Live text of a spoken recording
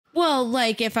Well,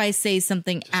 like if I say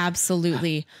something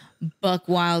absolutely buck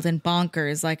wild and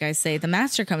bonkers, like I say, the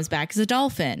master comes back as a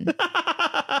dolphin.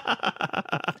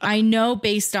 I know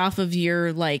based off of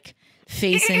your like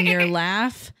face and your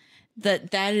laugh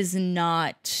that is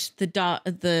not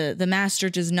the master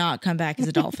does not come back as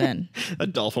a dolphin. A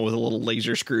dolphin with a little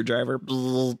laser screwdriver.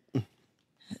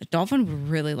 A dolphin would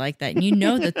really like that. And you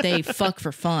know that they fuck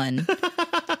for fun.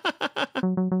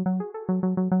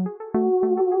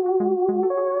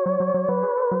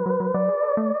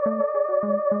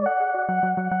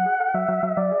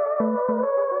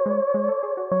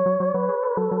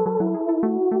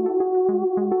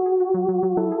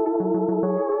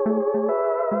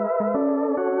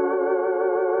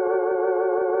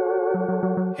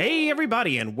 Hey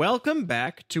everybody, and welcome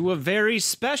back to a very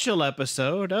special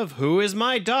episode of Who Is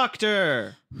My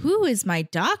Doctor? Who is my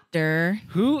doctor?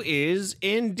 Who is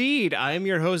indeed. I am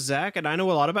your host, Zach, and I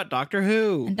know a lot about Doctor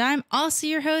Who. And I'm also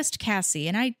your host, Cassie,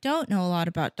 and I don't know a lot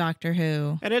about Doctor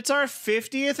Who. And it's our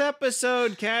 50th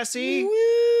episode, Cassie.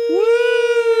 Woo!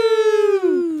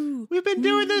 Woo! We've been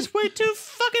doing this way too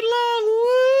fucking long.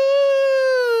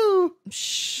 Woo!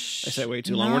 Shh, I said way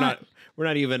too long. We're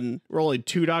only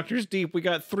 2 doctors deep. We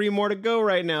got 3 more to go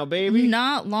right now, baby.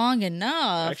 Not long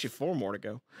enough. Actually, 4 more to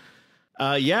go.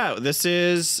 Yeah, this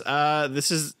is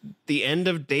the end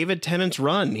of David Tennant's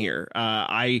run here.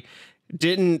 I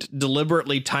didn't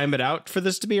deliberately time it out for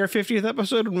this to be our 50th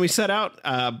episode when we set out,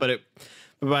 but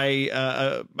by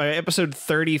episode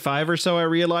 35 or so, I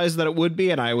realized that it would be,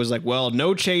 and I was like, well,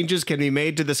 no changes can be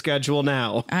made to the schedule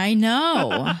now. I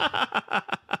know.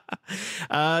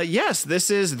 Yes, this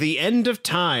is the end of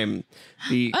time.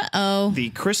 The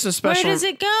Christmas special. Where does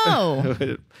it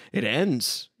go? It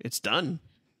ends. It's done.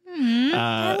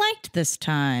 I liked this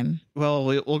time. Well,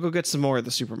 we'll go get some more at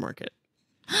the supermarket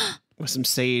with some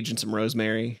sage and some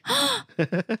rosemary,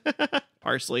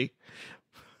 parsley.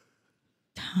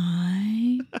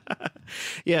 Time.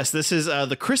 Yes, this is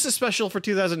the Christmas special for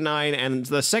 2009, and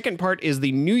the second part is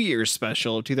the New Year's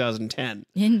special of 2010.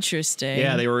 Interesting.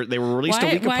 Yeah, they were released a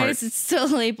week apart. Why is it still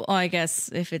labeled? Oh, I guess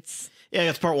if it's... Yeah,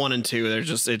 it's part 1 and 2.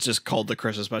 It's just called the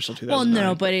Christmas special 2009. Well,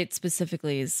 no, but it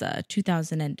specifically is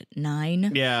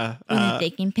 2009. Yeah.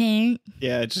 Taking paint.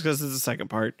 Yeah, just because it's the second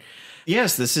part.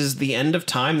 Yes, this is the end of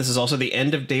time. This is also the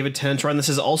end of David Tennant's run. This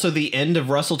is also the end of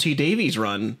Russell T. Davies'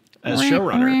 run as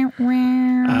showrunner.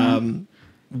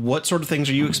 What sort of things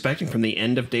are you expecting from the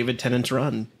end of David Tennant's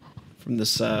run? From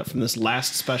this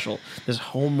last special, this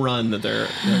home run that they're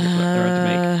about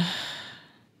to make.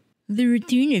 The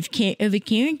return of a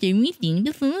character we've seen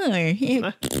before.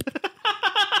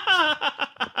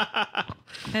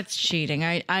 That's cheating.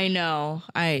 I know.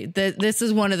 This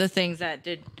is one of the things that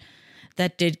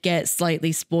did get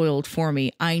slightly spoiled for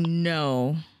me. I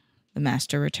know the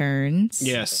Master returns.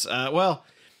 Yes. Well,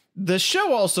 the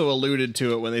show also alluded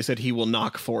to it when they said he will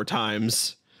knock 4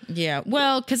 times. Yeah,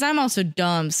 well, because I'm also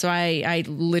dumb, so I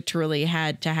literally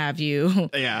had to have you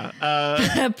point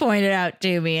it out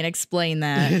to me and explain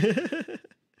that.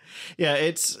 Yeah,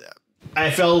 I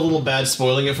felt a little bad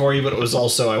spoiling it for you, but it was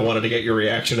also I wanted to get your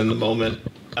reaction in the moment,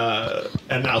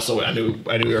 and also I knew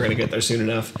we were going to get there soon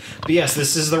enough. But yes,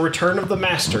 this is the return of the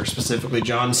Master, specifically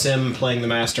John Sim playing the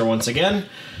Master once again.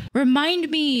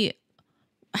 Remind me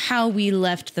how we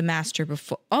left the Master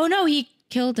before. Oh no, he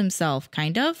killed himself,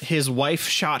 kind of. His wife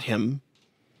shot him,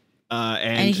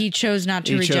 and he chose not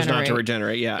to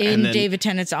regenerate. Yeah, in David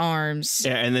Tennant's arms.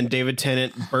 Yeah, and then David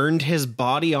Tennant burned his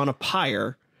body on a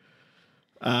pyre,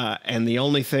 and the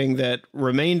only thing that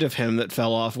remained of him that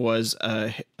fell off was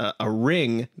a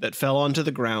ring that fell onto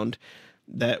the ground.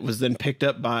 That was then picked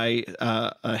up by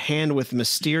a hand with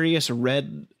mysterious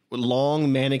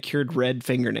long manicured red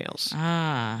fingernails.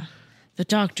 Ah. The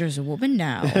doctor's a woman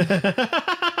now.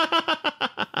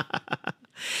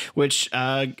 Which,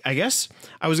 I guess,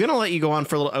 I was going to let you go on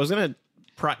for a little. I was going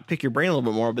to pick your brain a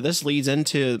little bit more, but this leads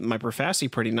into my prophecy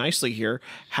pretty nicely here.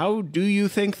 How do you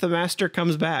think the Master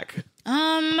comes back?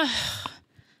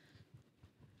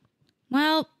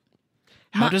 Well...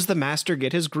 How does the Master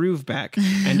get his groove back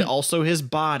and also his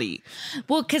body?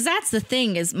 Well, because that's the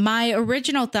thing is my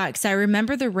original thought, because I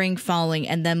remember the ring falling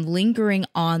and them lingering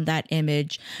on that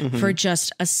image for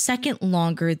just a second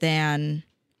longer than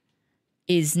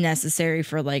is necessary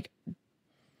for, like,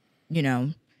 you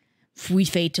know, we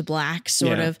fade to black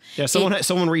sort of. Yeah,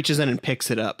 someone reaches in and picks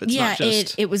it up. It's not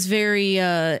just... it was very,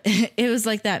 it was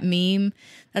like that meme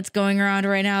that's going around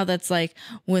right now that's like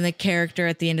when the character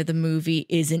at the end of the movie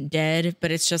isn't dead,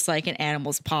 but it's just like an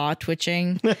animal's paw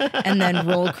twitching and then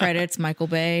roll credits, Michael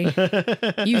Bay.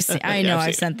 You've seen, I know,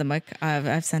 I've sent them,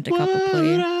 I've sent a couple,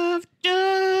 please.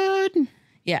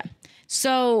 Yeah.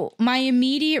 So my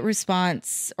immediate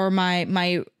response, or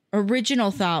my original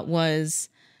thought, was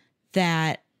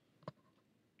that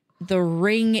the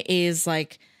ring is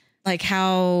like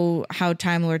how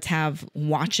Time Lords have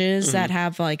watches that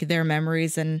have like their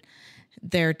memories and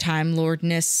their Time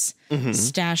Lordness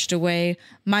stashed away.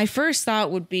 My first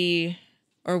thought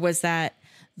was that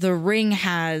the ring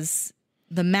has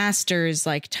the Master's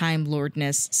like Time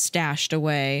Lordness stashed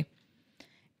away,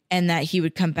 and that he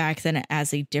would come back then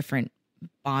as a different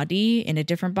body, in a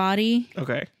different body.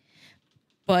 Okay.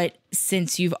 But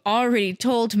since you've already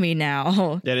told me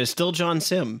now that it's still John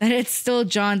Sim,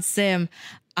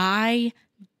 I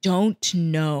don't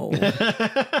know.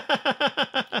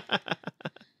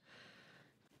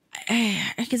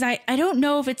 Because I don't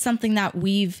know if it's something that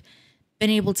we've been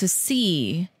able to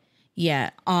see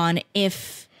yet on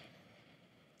if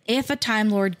a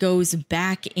Time Lord goes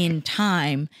back in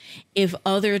time, if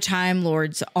other Time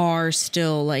Lords are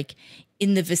still like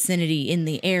in the vicinity, in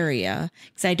the area.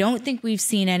 Because I don't think we've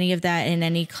seen any of that in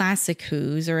any classic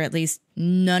Who's, or at least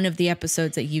none of the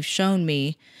episodes that you've shown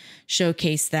me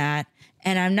showcase that.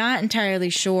 And I'm not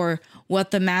entirely sure what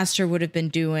the Master would have been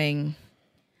doing.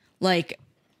 Like,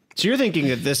 so you're thinking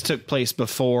that this took place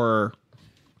before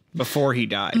he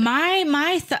died?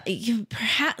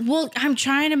 Perhaps. Well, I'm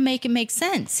trying to make it make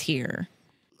sense here.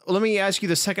 Let me ask you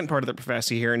the second part of the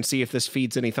prophecy here and see if this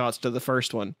feeds any thoughts to the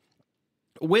first one.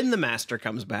 When the Master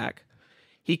comes back,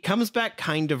 he comes back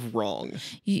kind of wrong.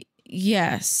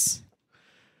 Yes.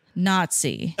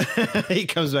 Nazi. He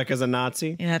comes back as a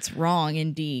Nazi? Yeah, that's wrong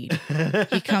indeed.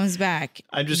 He comes back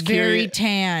I'm just very curious.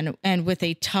 Tan and with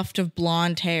a tuft of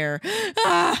blonde hair.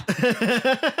 Ah!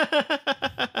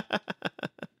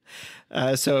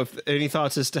 So if any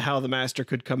thoughts as to how the Master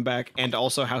could come back, and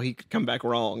also how he could come back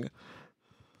wrong?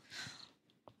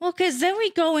 Well, because then we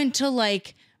go into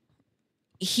like,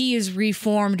 he is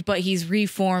reformed, but he's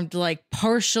reformed like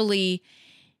partially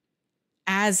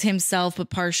as himself,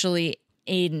 but partially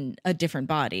in a different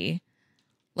body.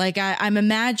 Like I'm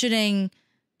imagining,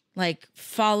 like,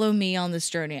 follow me on this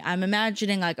journey. I'm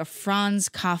imagining like a Franz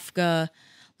Kafka,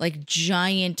 like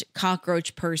giant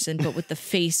cockroach person, but with the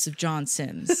face of John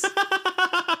Sims.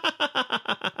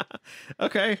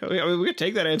 Okay, we could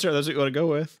take that answer. That's what you want to go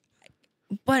with.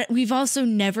 But we've also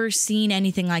never seen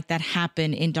anything like that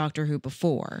happen in Doctor Who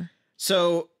before.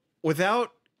 So,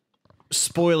 without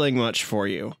spoiling much for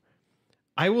you,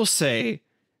 I will say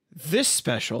this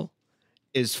special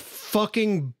is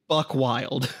fucking buck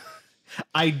wild.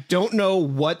 I don't know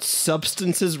what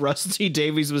substances Rusty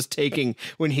Davies was taking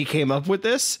when he came up with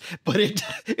this, but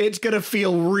it's going to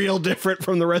feel real different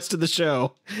from the rest of the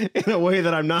show in a way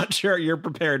that I'm not sure you're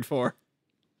prepared for.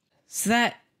 So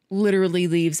that literally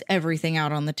leaves everything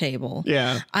out on the table.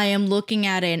 Yeah. I am looking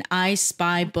at an I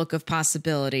Spy book of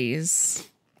possibilities.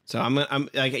 So I'm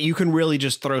like, you can really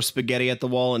just throw spaghetti at the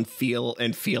wall and feel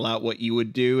out what you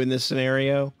would do in this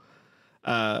scenario,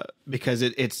 because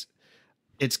it's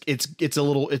a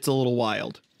little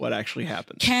wild what actually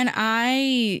happens. Do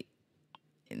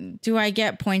I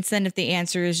get points then if the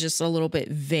answer is just a little bit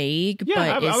vague, yeah,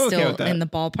 but it's I'm okay still with that. in the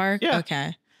ballpark? Yeah.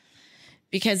 Okay.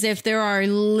 Because if there are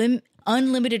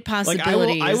unlimited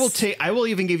possibilities, like I will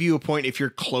even give you a point if you're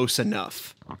close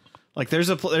enough. Like there's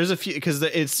a few, because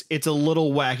it's a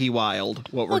little wacky wild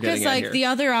what we're getting at here. The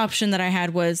other option that I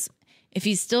had was, if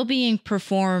he's still being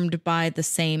performed by the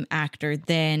same actor,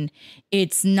 then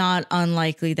it's not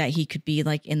unlikely that he could be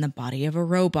like in the body of a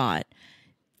robot,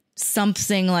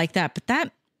 something like that. But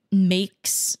that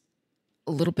makes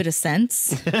a little bit of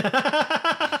sense.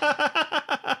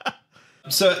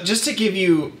 So just to give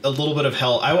you a little bit of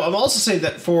help, I'm also saying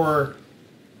that for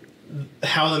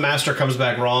how the Master comes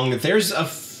back wrong, there's a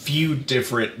few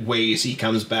different ways he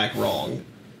comes back wrong.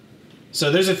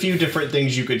 So there's a few different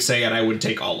things you could say, and I would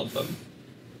take all of them.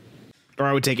 Or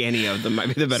I would take any of them, might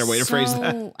be the better way to phrase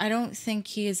that. I don't think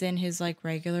he is in his like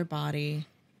regular body.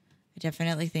 I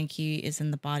definitely think he is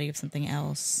in the body of something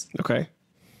else. Okay.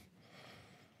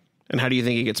 And how do you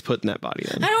think he gets put in that body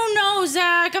then? I don't know,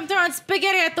 Zach. I'm throwing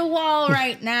spaghetti at the wall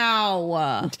right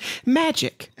now.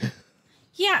 Magic.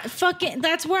 Yeah, fucking,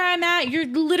 that's where I'm at. You're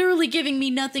literally giving me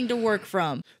nothing to work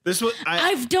from.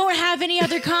 I don't have any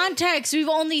other context. We've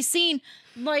only seen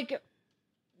like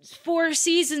 4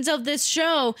 seasons of this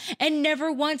show, and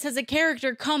never once has a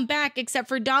character come back except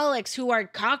for Daleks, who are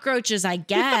cockroaches, I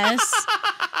guess.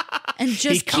 And just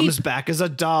he comes back as a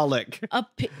Dalek.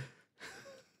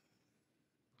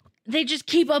 They just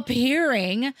keep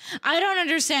appearing. I don't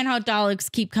understand how Daleks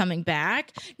keep coming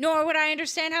back, nor would I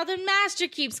understand how the Master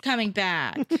keeps coming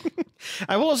back.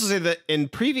 I will also say that in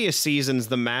previous seasons,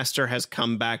 the Master has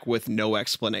come back with no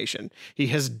explanation. He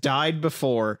has died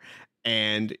before,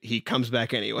 and he comes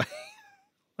back anyway.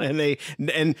 And they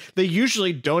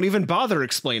usually don't even bother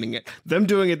explaining it. Them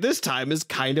doing it this time is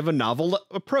kind of a novel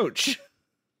approach.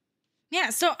 Yeah,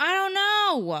 so I don't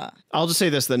know. I'll just say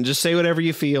this then. Just say whatever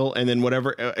you feel, and then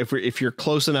whatever, if you're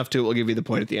close enough to it, we'll give you the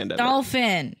point at the end of it.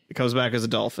 Dolphin. It comes back as a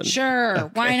dolphin. Sure,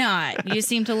 Okay. why not? You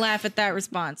seem to laugh at that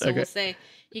response. So we'll say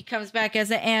he comes back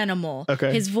as an animal.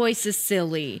 Okay. His voice is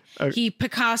silly. Okay. He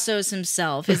Picasso's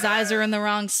himself. His eyes are in the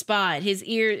wrong spot. He's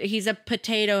a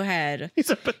potato head. He's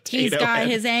a potato He's got head.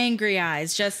 his angry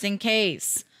eyes just in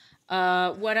case.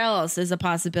 What else is a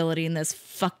possibility in this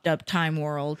fucked up time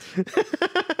world?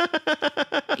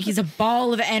 He's a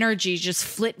ball of energy just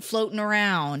floating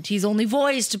around. He's only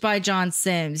voiced by John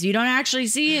Sims. You don't actually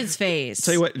see his face.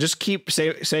 Tell you what, just keep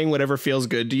saying whatever feels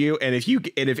good to you, and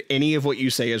if any of what you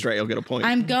say is right, you'll get a point.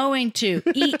 I'm going to.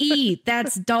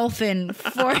 That's dolphin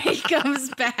before he comes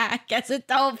back as a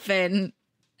dolphin.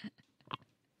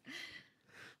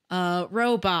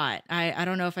 Robot. I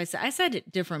don't know if I said a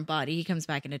different body. He comes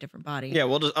back in a different body. Yeah,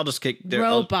 I'll just kick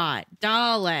Robot.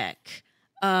 Dalek.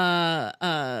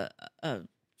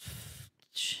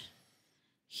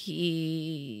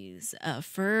 He's a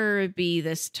Furby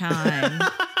this time.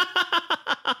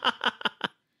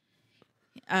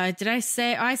 Did I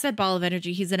say? Oh, I said ball of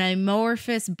energy. He's an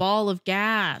amorphous ball of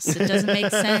gas. It doesn't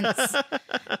make sense.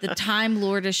 The Time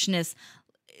Lordishness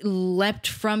leapt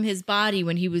from his body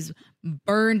when he was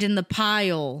burned in the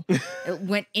pile. It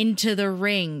went into the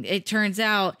ring. It turns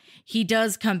out he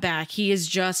does come back. He is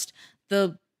just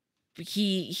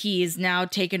he is now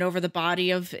taken over the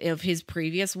body of his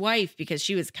previous wife because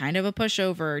she was kind of a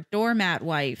pushover. Doormat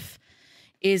wife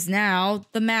is now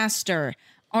the master.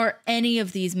 Are any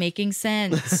of these making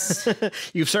sense?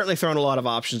 You've certainly thrown a lot of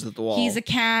options at the wall. He's a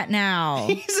cat now.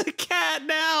 He's a cat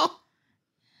now.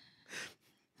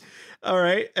 All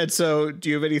right. And so do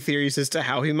you have any theories as to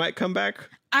how he might come back?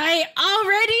 I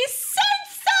already said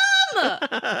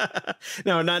some.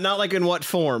 No, not like in what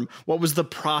form. What was the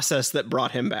process that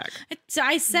brought him back?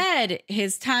 I said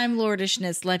his Time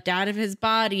Lordishness leapt out of his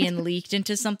body and leaked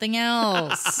into something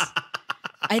else.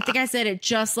 I think I said it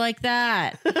just like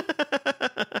that.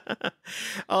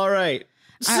 All right.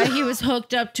 He was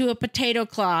hooked up to a potato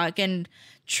clock and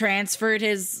transferred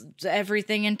his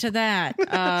everything into that.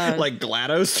 Like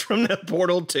GLaDOS from that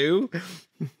Portal 2?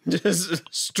 Just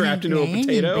strapped into a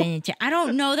potato? I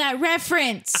don't know that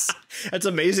reference. That's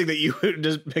amazing that you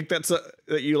just picked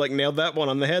that you like nailed that one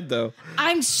on the head, though.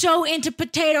 I'm so into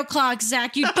potato clocks,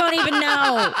 Zach. You don't even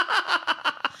know.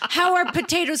 How are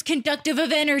potatoes conductive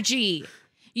of energy?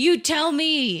 You tell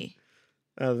me.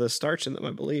 The starch in them,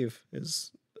 I believe,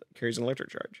 carries an electric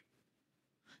charge.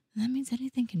 That means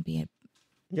anything can be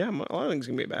Yeah, a lot of things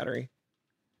can be a battery.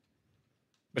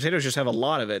 Potatoes just have a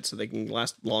lot of it, so they can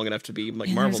last long enough to be like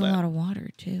marbled there's a at. lot of water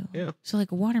too. Yeah. So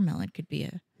like a watermelon could be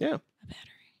a battery.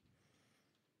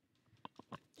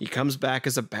 He comes back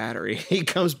as a battery. He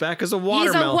comes back as a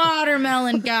watermelon. He's a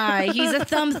watermelon guy. He's a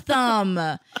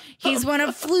thumb. He's one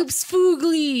of Floop's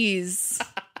Fooglies.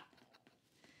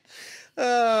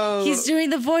 Oh. He's doing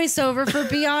the voiceover for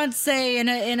Beyonce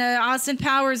in a Austin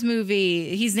Powers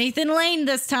movie. He's Nathan Lane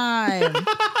this time.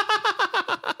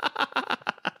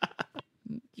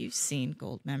 You've seen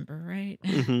Goldmember, right?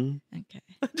 Mm-hmm. Okay.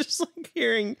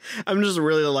 I'm just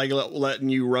really like letting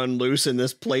you run loose in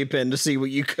this playpen to see what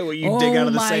you dig out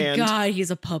of the sand. Oh my God, he's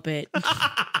a puppet.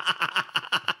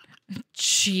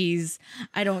 Jeez,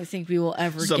 I don't think we will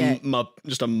ever just get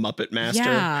just a Muppet master.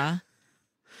 Yeah.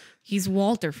 He's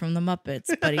Walter from the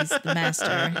Muppets, but he's the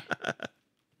master.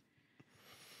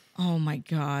 Oh my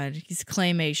God. He's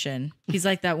claymation. He's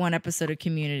like that one episode of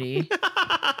Community.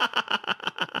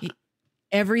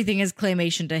 Everything is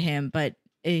claymation to him, but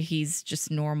he's just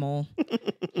normal.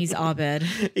 He's Abed.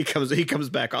 He comes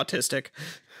back autistic.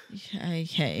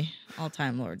 Hey, all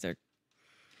Time Lords I've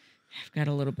got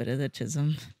a little bit of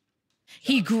autism.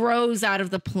 He grows out of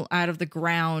the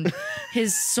ground.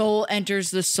 His soul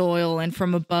enters the soil, and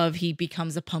from above, he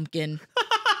becomes a pumpkin.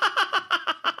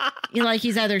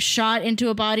 He's either shot into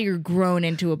a body or grown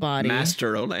into a body.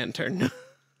 Master O'Lantern.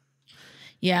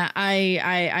 Yeah,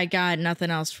 I got nothing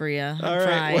else for you. I'm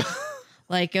fried.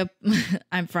 Well.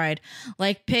 I'm fried.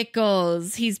 Like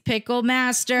pickles. He's pickle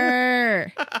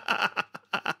master.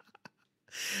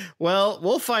 Well,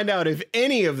 we'll find out if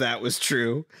any of that was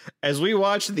true as we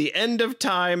watch The End of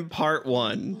Time Part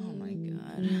 1. Oh my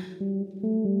God.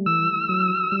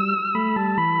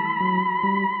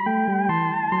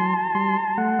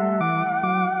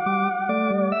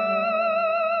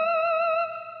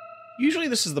 Usually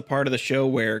this is the part of the show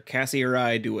where Cassie or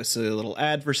I do a silly little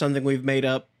ad for something we've made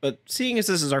up, but seeing as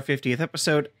this is our 50th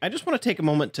episode, I just want to take a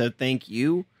moment to thank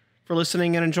you, for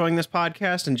listening and enjoying this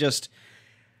podcast and just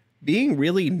being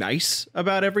really nice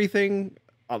about everything.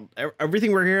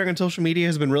 Everything we're hearing on social media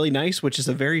has been really nice, which is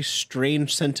a very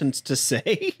strange sentence to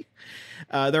say.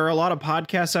 There are a lot of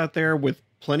podcasts out there with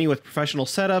professional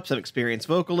setups and experienced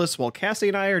vocalists, while Cassie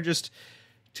and I are just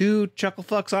two chuckle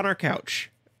fucks on our couch.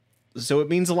 So it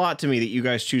means a lot to me that you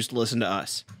guys choose to listen to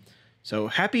us. So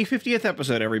happy 50th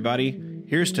episode, everybody.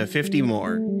 Here's to 50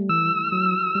 more.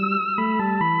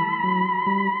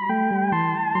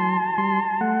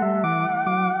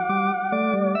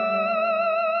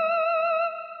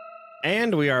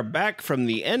 And we are back from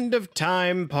the end of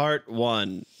time, part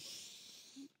 1.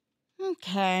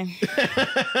 Okay.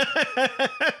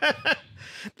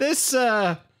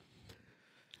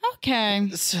 Okay.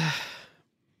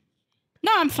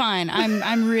 No, I'm fine.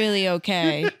 I'm really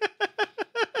okay.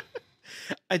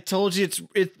 I told you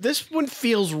this one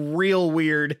feels real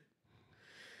weird.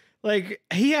 Like,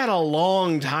 he had a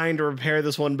long time to prepare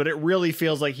this one, but it really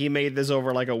feels like he made this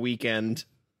over like a weekend.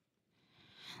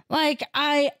 Like,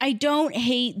 I don't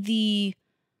hate the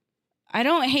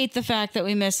fact that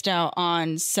we missed out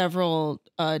on several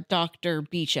Dr.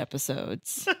 Beach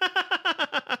episodes.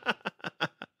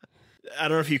 I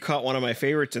don't know if you caught one of my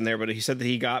favorites in there, but he said that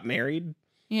he got married.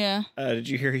 Yeah. Did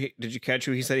you catch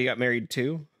who he said he got married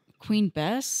to? Queen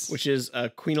Bess? Which is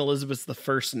Queen Elizabeth's the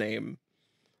first name.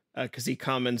 Because he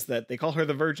comments that they call her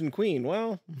the Virgin Queen.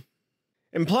 Well,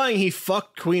 implying he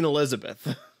fucked Queen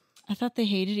Elizabeth. I thought they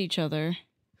hated each other.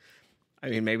 I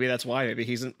mean, maybe that's why. Maybe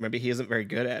he isn't very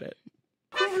good at it.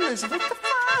 Queen Elizabeth the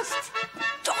First.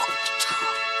 Doctor.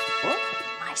 What?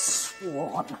 My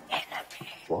sworn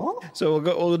enemy. What? So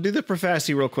we'll do the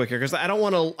Professy real quick here, because I don't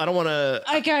want to.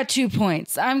 I got 2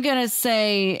 points. I'm gonna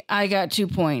say I got 2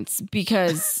 points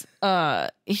because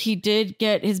he did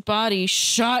get his body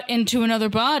shot into another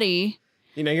body.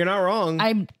 You know, you're not wrong.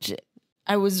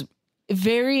 I was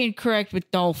very incorrect with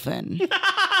dolphin.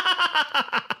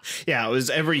 Yeah, it was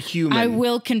every human. I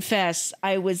will confess,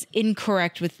 I was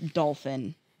incorrect with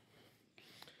dolphin.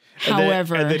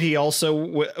 However, and that he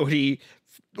also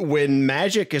when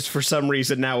magic is for some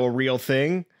reason now a real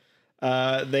thing,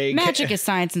 magic is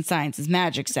science and science is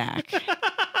magic, Zach.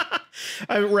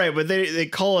 Right, but they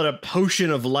call it a potion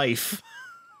of life.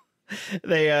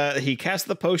 He casts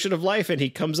the potion of life and he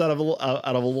comes out of a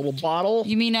little bottle.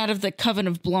 You mean out of the Coven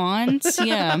of Blondes?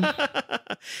 Yeah.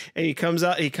 And he comes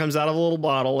out of a little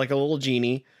bottle like a little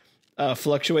genie,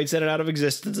 fluctuates in and out of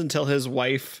existence until his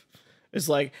wife is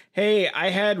like, "Hey, I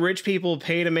had rich people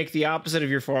pay to make the opposite of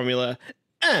your formula."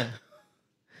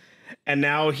 And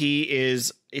now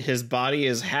his body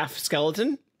is half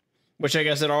skeleton, which I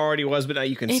guess it already was, but now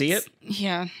you can see it.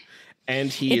 Yeah.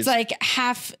 And it's like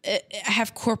half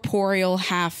corporeal,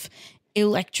 half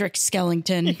electric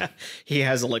skeleton. Yeah. He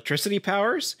has electricity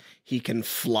powers. He can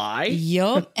fly.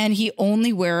 Yup. And he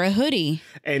only wear a hoodie.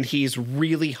 And he's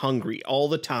really hungry all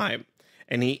the time.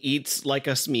 And he eats like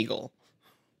a Smeagol.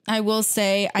 I will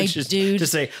say, to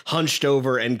say hunched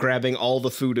over and grabbing all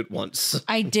the food at once.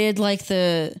 I did like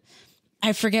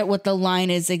I forget what the line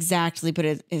is exactly, but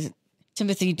it is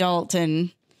Timothy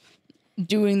Dalton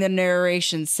doing the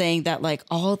narration saying that like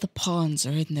all the pawns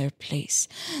are in their place,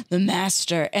 the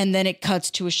master, and then it cuts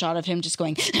to a shot of him just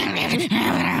going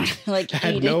like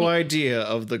had eating. No idea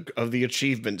of the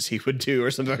achievements he would do or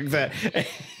something like that.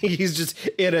 He's just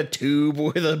in a tube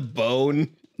with a bone.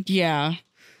 Yeah,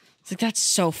 it's like, that's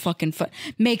so fucking fun.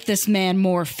 Make this man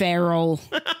more feral.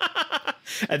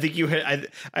 I think I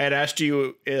had asked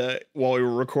you while we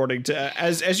were recording to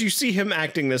as you see him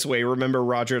acting this way, remember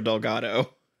Roger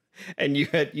Delgado. And you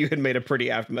had made a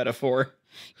pretty apt metaphor.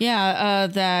 Yeah,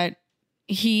 that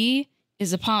he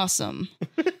is a possum.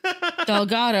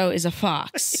 Delgado is a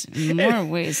fox. In more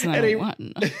ways than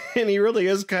one. And he really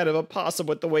is kind of a possum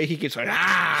with the way he keeps going,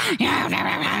 ah!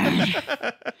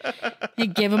 They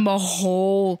give him a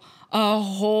whole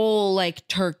like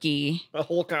turkey. A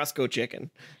whole Costco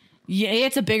chicken. Yeah,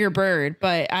 it's a bigger bird,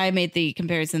 but I made the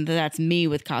comparison that that's me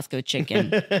with Costco chicken.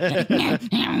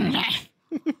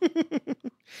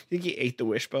 Think he ate the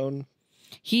wishbone?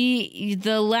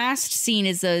 The last scene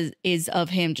is of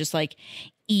him just like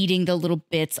eating the little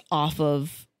bits off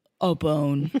of a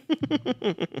bone.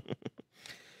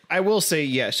 I will say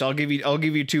yes. I'll give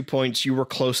you 2 points. You were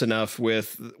close enough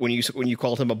with when you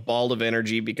called him a ball of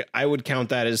energy, because I would count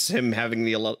that as him having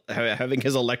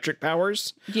his electric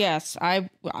powers. Yes, I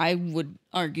would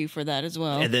argue for that as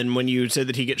well. And then when you said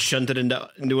that he gets shunted into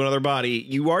another body,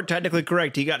 you are technically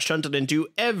correct. He got shunted into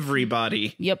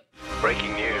everybody. Yep.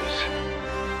 Breaking news.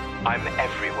 I'm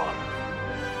everyone.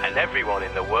 And everyone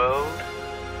in the world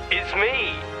is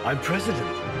me. I'm president.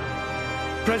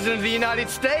 President of the United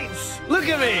States. Look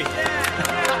at me.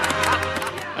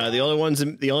 The only ones.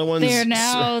 They're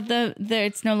now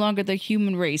it's no longer the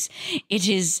human race. It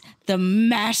is the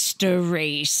master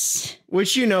race.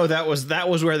 Which that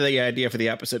was where the idea for the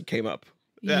episode came up.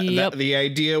 The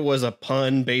idea was a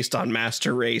pun based on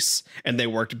master race, and they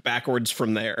worked backwards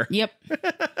from there. Yep.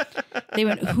 They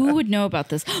went, who would know about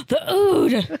this? The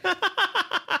Ood.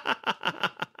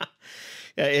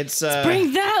 Yeah, it's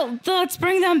let's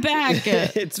bring them back.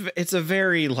 it's a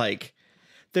very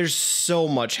there's so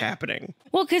much happening.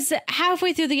 Well, because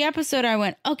halfway through the episode, I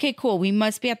went, okay, cool. We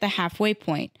must be at the halfway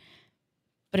point.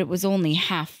 But it was only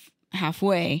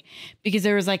halfway because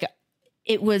there was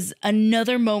it was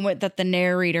another moment that the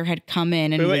narrator had come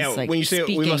in and was when you say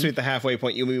speaking. We must be at the halfway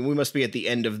point, you mean we must be at the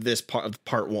end of this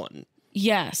part one.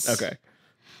 Yes. Okay.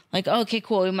 Okay,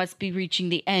 cool. We must be reaching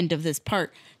the end of this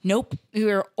part. Nope. We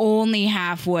were only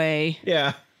halfway.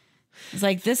 Yeah.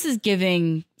 It's this is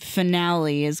giving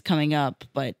finale is coming up,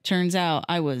 but turns out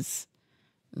I was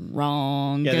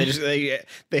wrong. Yeah,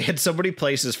 they had so many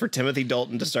places for Timothy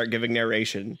Dalton to start giving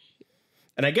narration.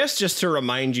 And I guess just to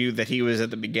remind you that he was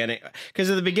at the beginning, because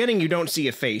at the beginning you don't see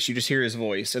a face, you just hear his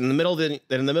voice. And in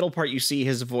the middle part you see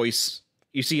his voice,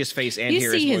 you see his face and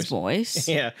hear his voice.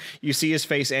 Yeah, you see his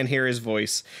face and hear his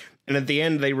voice. And at the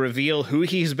end they reveal who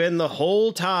he's been the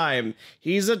whole time.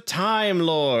 He's a Time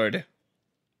Lord.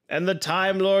 And the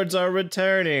Time Lords are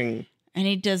returning. And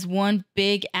he does one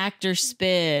big actor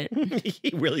spit.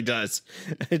 He really does.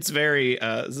 It's very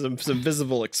some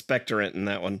visible expectorant in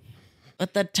that one.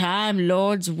 But the Time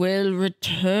Lords will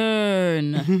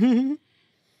return.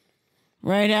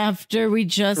 Right after we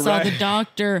just saw the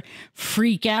Doctor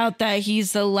freak out that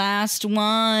he's the last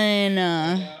one.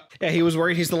 Yeah, he was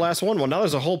worried he's the last one. Well, now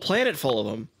there's a whole planet full of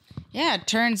them. Yeah, it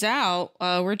turns out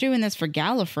we're doing this for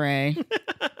Gallifrey.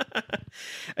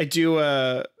 I do.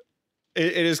 It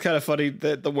is kind of funny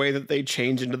that the way that they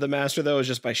change into the Master, though, is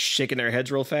just by shaking their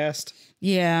heads real fast.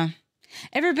 Yeah.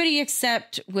 Everybody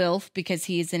except Wilf, because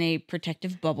he's in a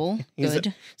protective bubble. He's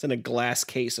in a glass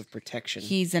case of protection.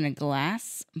 He's in a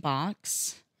glass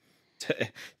box.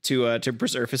 To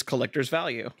preserve his collector's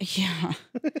value. Yeah.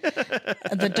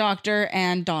 The Doctor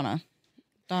and Donna.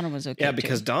 Donna was okay. Yeah,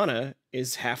 because Donna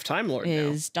is half Time Lord now.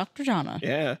 Is Dr. Donna.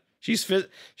 Yeah. She's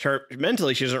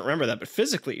mentally she doesn't remember that, but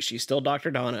physically she's still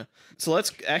Dr. Donna. So that's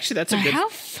a good. How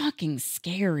fucking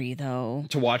scary though.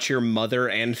 To watch your mother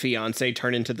and fiance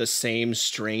turn into the same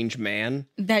strange man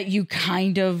that you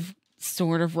kind of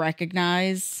sort of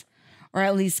recognize, or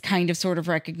at least kind of sort of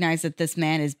recognize that this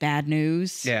man is bad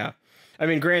news. Yeah. I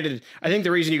mean, granted, I think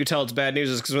the reason you could tell it's bad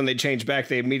news is because when they change back,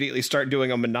 they immediately start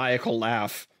doing a maniacal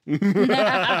laugh. And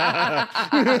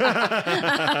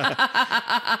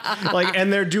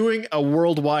they're doing a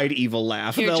worldwide evil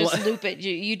laugh. Here, just loop it.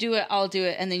 You do it, I'll do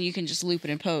it, and then you can just loop it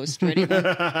in post. Ready? 1, 2.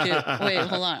 Wait,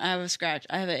 hold on. I have a scratch.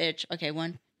 I have an itch. Okay,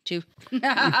 1, 2.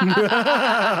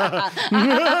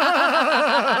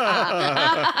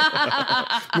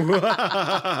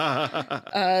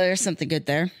 There's something good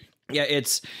there. Yeah,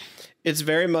 it's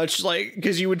very much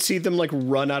because you would see them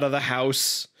run out of the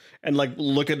house and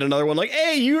look at another one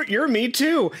hey, you're me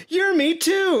too. You're me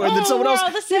too. And then someone else. We're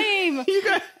all the same.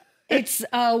 It's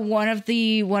one of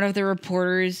the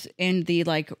reporters in the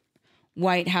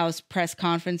White House press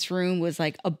conference room was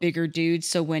a bigger dude.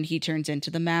 So when he turns into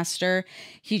the Master,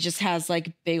 he just has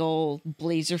big old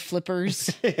blazer flippers.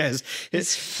 Yes.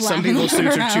 Some people's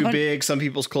suits are too big. Some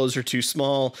people's clothes are too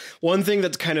small. One thing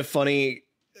that's kind of funny,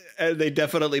 they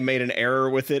definitely made an error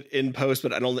with it in post,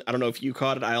 but I don't know if you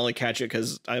caught it. I only catch it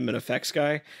because I'm an effects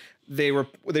guy. They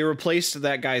replaced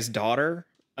that guy's daughter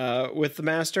with the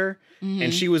Master,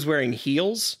 and she was wearing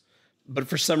heels, but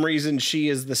for some reason she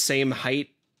is the same height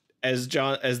as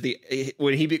John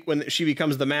when she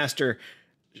becomes the Master.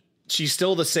 She's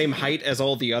still the same height as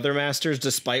all the other Masters,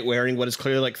 despite wearing what is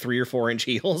clearly 3 or 4 inch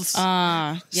heels.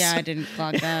 Yeah, I didn't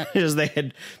clock that. Because they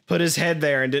had put his head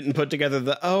there and didn't put together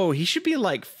he should be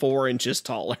 4 inches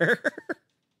taller.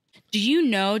 Do you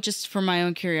know, just for my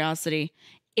own curiosity,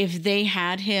 if they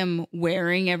had him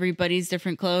wearing everybody's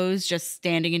different clothes, just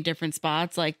standing in different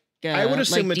spots, I would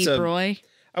assume it's Roy?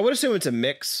 I would assume it's a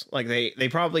mix. They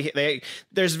probably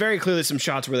there's very clearly some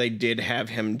shots where they did have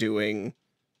him doing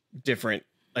different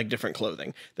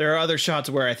clothing. There are other shots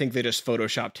where I think they just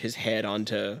photoshopped his head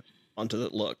onto the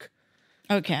look.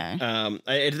 Okay.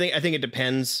 I think it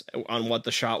depends on what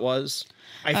the shot was.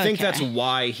 I think that's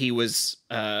why he was.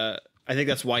 I think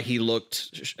that's why he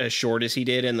looked as short as he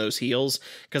did in those heels,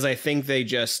 because I think they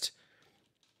just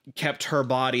kept her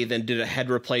body, then did a head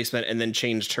replacement, and then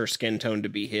changed her skin tone to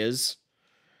be his.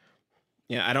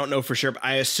 Yeah, I don't know for sure, but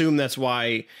I assume that's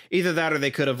why either that or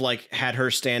they could have like had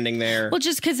her standing there. Well,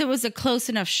 just because it was a close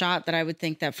enough shot that I would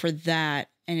think that for that,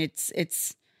 and it's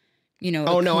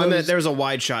Oh no, I meant there's a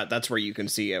wide shot. That's where you can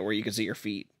see it, where you can see your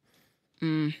feet.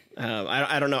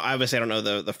 I don't know. Obviously, I don't know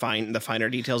the finer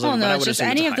details of it. No, but I would just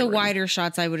assume any it's of the hybrid. wider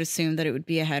shots, I would assume that it would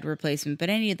be a head replacement. But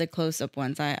any of the close up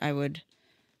ones, I would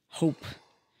hope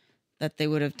that they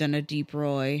would have done a deep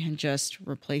Roy and just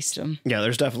replaced him. Yeah,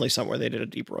 there's definitely somewhere they did a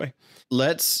deep Roy.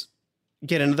 Let's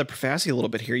get into the Profassi a little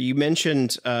bit here. You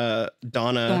mentioned Donna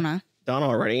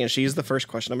already, and she's the first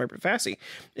question on my Profassi.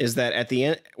 Is that at the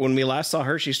end, when we last saw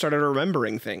her, she started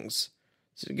remembering things,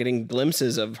 so getting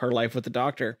glimpses of her life with the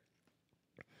Doctor.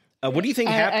 What do you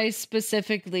think happened?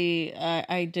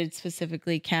 I did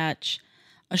specifically catch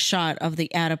a shot of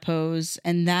the adipose,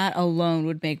 and that alone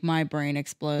would make my brain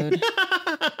explode.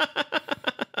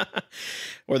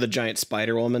 Or the giant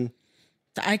spider woman.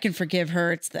 I can forgive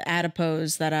her. It's the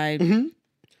adipose that I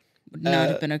would not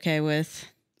have been okay with.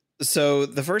 So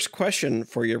the first question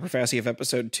for your Profassi of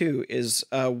episode 2 is,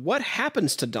 what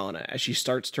happens to Donna as she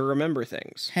starts to remember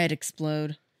things? Head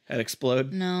explode. Head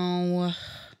explode? No.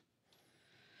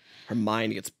 Her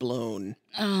mind gets blown.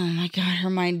 Oh my God. Her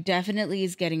mind definitely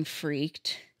is getting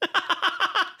freaked.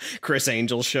 Chris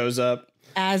Angel shows up.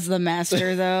 As the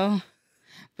master, though.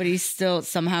 But he's still,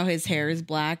 somehow his hair is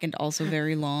black and also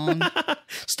very long.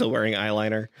 Still wearing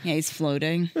eyeliner. Yeah, he's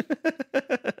floating.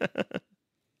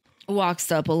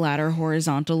 Walks up a ladder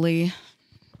horizontally.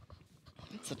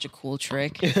 It's such a cool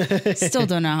trick. Still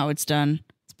don't know how it's done.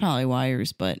 It's probably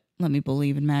wires, but let me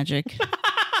believe in magic.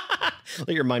 Let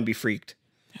your mind be freaked.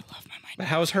 I love my mind. But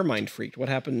how is her mind freaked? What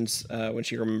happens when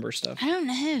she remembers stuff? I don't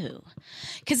know.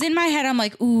 Because in my head, I'm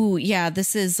like, ooh, yeah,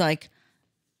 this is like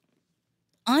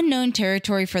unknown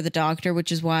territory for the Doctor,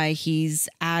 which is why he's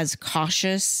as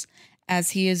cautious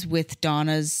as he is with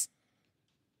Donna's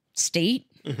state.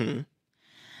 Mm-hmm.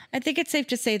 I think it's safe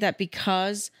to say that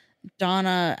because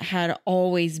Donna had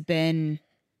always been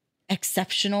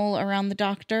exceptional around the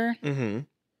Doctor,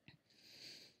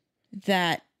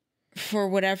 that for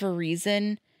whatever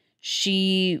reason,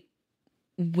 she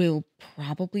will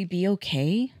probably be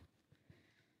okay.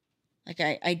 Like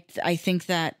I think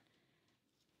that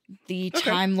the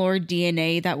Time Lord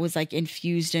DNA that was like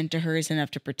infused into her is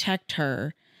enough to protect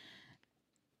her.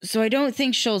 So I don't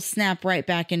think she'll snap right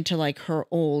back into like her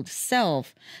old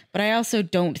self, but I also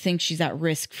don't think she's at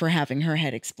risk for having her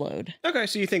head explode. Okay,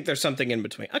 so you think there's something in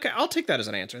between. Okay, I'll take that as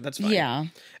an answer. That's fine. Yeah.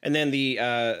 And then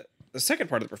the second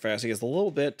part of the Profassi is a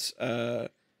little bit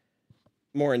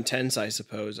more intense, I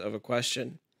suppose, of a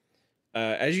question.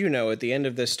 As you know, at the end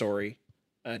of this story,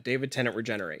 David Tennant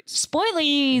regenerates.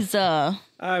 Spoilies!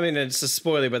 I mean, it's a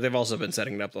spoiler, but they've also been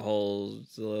setting it up the whole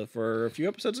for a few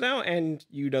episodes now, and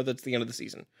you know that's the end of the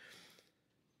season.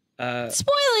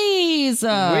 Spoilies!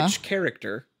 Which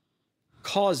character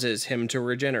causes him to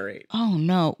regenerate? Oh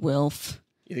no, Wilf.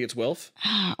 You think it's Wilf?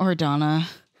 Or Donna.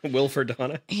 Wilf or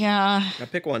Donna? Yeah. Now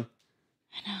pick one.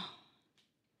 I know.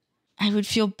 I would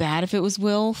feel bad if it was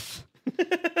Wilf.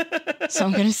 So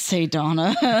I'm going to say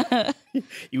Donna.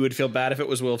 You would feel bad if it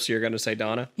was Wilf, so you're going to say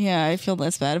Donna? Yeah, I feel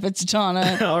less bad if it's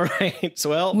Donna. All right. So,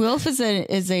 well, Wilf is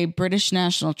a British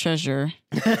national treasure.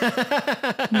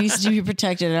 Needs to be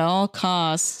protected at all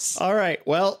costs. All right.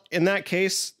 Well, in that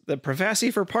case, the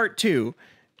Profassi for part 2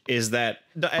 is that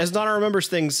as Donna remembers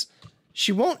things,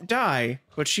 she won't die,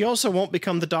 but she also won't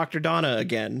become the Dr. Donna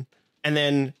again. And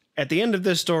then at the end of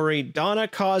this story, Donna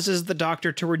causes the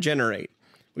Doctor to regenerate.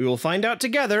 We will find out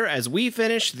together as we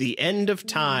finish The End of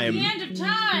Time. The end of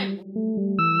time!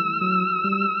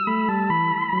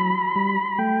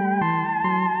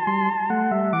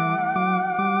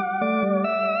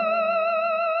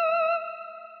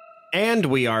 And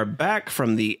we are back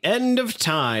from The End of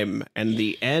Time and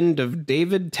the end of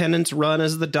David Tennant's run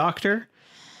as the Doctor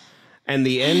and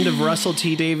the end of Russell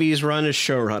T. Davies' run as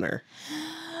showrunner.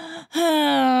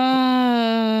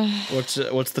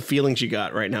 What's the feelings you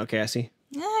got right now, Cassie?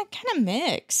 Kind of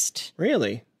mixed.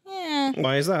 Really? Yeah.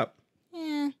 Why is that?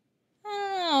 Yeah. I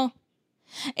don't know.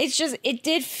 It's just, it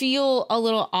did feel a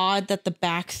little odd that the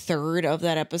back third of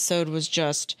that episode was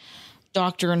just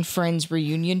Doctor and Friends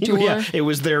reunion tour. Yeah, it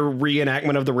was their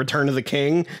reenactment of the Return of the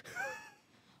King.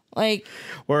 Like,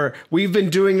 where we've been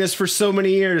doing this for so many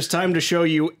years. Time to show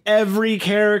you every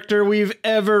character we've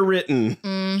ever written.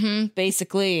 Mm-hmm,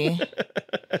 basically.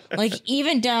 Like,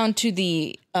 even down to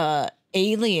the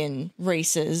alien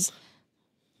races.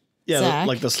 Yeah, Zach.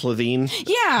 like the Slovene.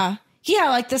 Yeah. Yeah,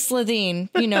 like the Slitheen,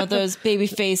 you know, those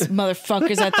baby-faced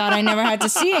motherfuckers I thought I never had to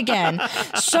see again.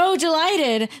 So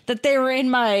delighted that they were in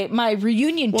my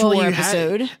reunion tour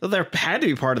episode. There had to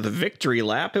be part of the victory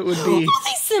lap. It would be. Well,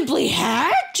 they simply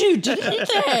had to, didn't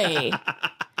they?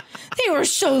 They were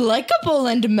so likable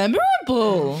and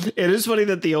memorable. It is funny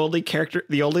that the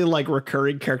only like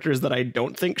recurring characters that I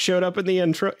don't think showed up in the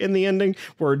ending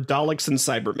were Daleks and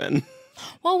Cybermen.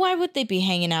 Well, why would they be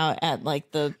hanging out at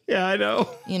like the... Yeah, I know.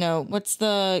 You know, what's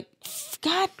the...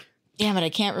 God damn it, I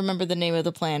can't remember the name of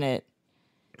the planet.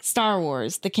 Star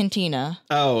Wars, the Cantina.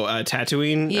 Oh,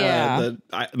 Tatooine? Yeah.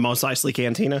 The Mos Eisley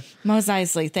Cantina? Mos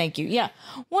Eisley, thank you. Yeah.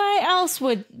 Why else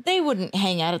they wouldn't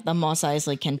hang out at the Mos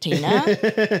Eisley Cantina?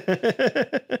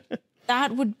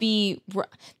 That would be...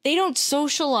 They don't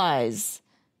socialize.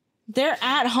 They're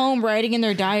at home writing in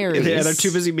their diaries. Yeah, they're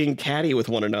too busy being catty with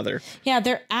one another. Yeah,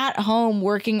 they're at home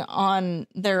working on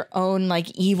their own like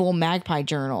evil magpie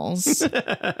journals.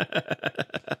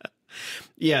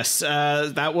 Yes,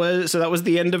 that was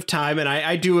the end of time, and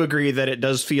I do agree that it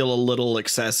does feel a little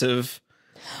excessive.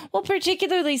 Well,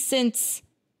 particularly since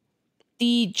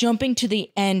the jumping to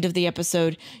the end of the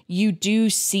episode, you do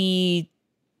see,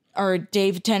 or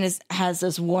David Tennant has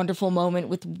this wonderful moment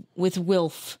with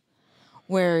Wilf,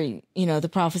 where, you know, the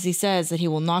prophecy says that he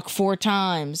will knock 4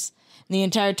 times. And the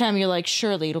entire time you're like,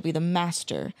 surely it'll be the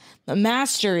master. The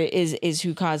master is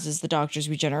who causes the Doctor's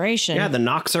regeneration. Yeah, the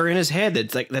knocks are in his head.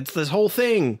 It's like, that's this whole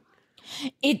thing.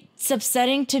 It's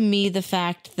upsetting to me, the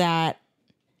fact that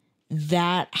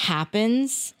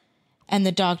happens and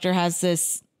the Doctor has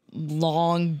this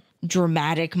long,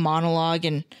 dramatic monologue,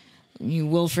 and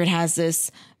Wilfred has this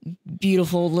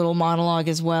beautiful little monologue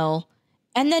as well.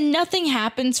 And then nothing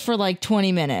happens for like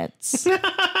 20 minutes.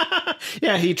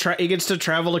 Yeah, he gets to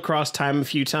travel across time a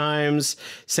few times,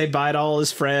 say bye to all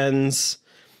his friends.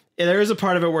 Yeah, there is a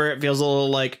part of it where it feels a little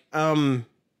like, aren't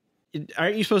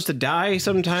you supposed to die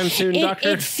sometime soon,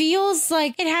 Doctor? It feels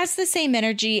like it has the same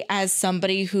energy as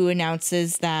somebody who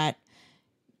announces that,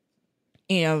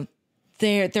 you know,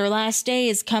 their last day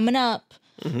is coming up.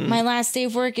 Mm-hmm. My last day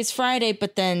of work is Friday,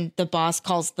 but then the boss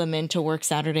calls them in to work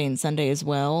Saturday and Sunday as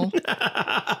well.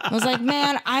 I was like,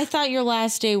 man, I thought your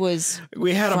last day was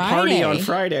We had Friday. A party on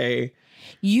Friday.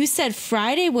 You said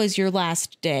Friday was your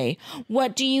last day.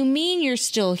 What do you mean you're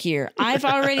still here? I've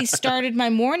already started my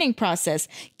morning process.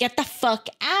 Get the fuck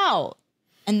out.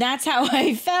 And that's how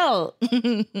I felt.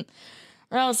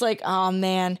 Or I was like, oh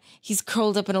man, he's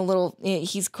curled up in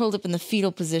the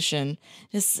fetal position.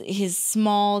 His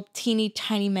small, teeny,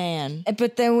 tiny man.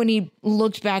 But then when he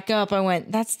looked back up, I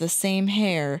went, that's the same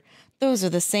hair. Those are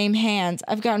the same hands.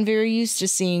 I've gotten very used to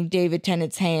seeing David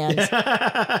Tennant's hands,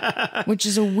 which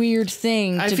is a weird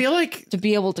thing to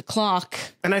be able to clock.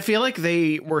 And I feel like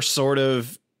they were sort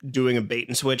of doing a bait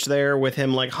and switch there with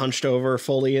him like hunched over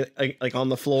fully like on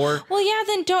the floor. Well, yeah,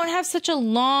 then don't have such a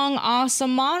long,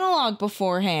 awesome monologue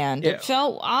beforehand. Yeah. It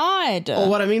felt odd. Well,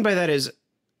 what I mean by that is,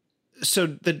 so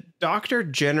the Doctor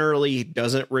generally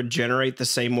doesn't regenerate the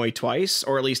same way twice,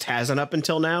 or at least hasn't up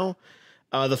until now.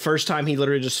 The first time he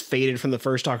literally just faded from the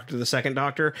first Doctor to the second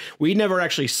Doctor. We never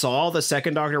actually saw the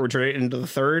second Doctor regenerate into the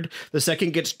third. The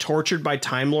second gets tortured by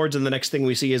Time Lords, and the next thing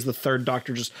we see is the third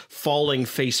Doctor just falling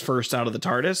face first out of the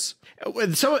TARDIS.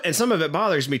 And some of it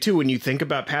bothers me too when you think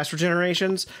about past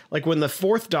regenerations. Like when the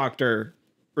fourth Doctor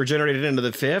regenerated into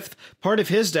the fifth, part of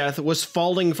his death was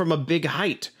falling from a big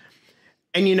height.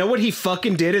 And you know what he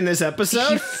fucking did in this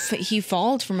episode? He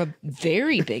falled from a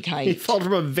very big height. He fell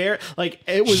from a very, like,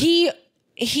 it was...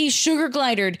 He sugar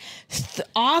glided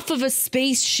off of a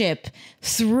spaceship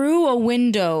through a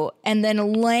window and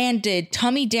then landed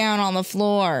tummy down on the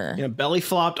floor. Yeah, belly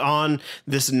flopped on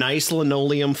this nice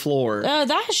linoleum floor.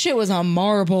 That shit was a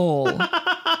marble.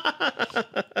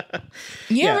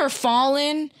 You ever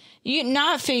fallen?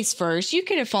 Not face first. You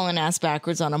could have fallen ass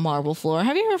backwards on a marble floor.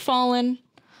 Have you ever fallen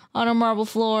on a marble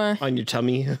floor? On your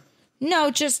tummy? No,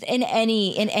 just in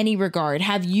any regard.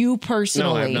 Have you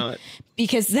personally? No, I have not.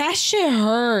 Because that shit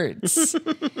hurts.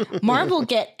 Marble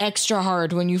get extra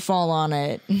hard when you fall on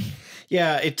it.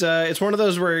 Yeah, it's one of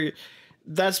those where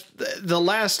that's the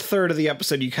last third of the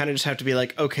episode. You kind of just have to be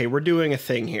like, okay, we're doing a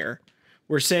thing here.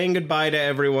 We're saying goodbye to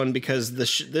everyone because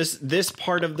this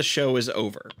part of the show is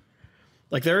over.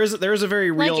 Like there is a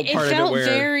very real part of it where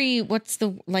it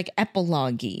felt very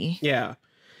epilogue-y. Yeah.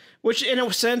 Which, in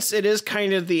a sense, it is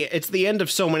kind of it's the end of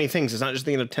so many things. It's not just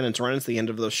the end of Tennant's run; it's the end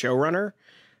of the showrunner.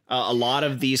 A lot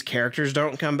of these characters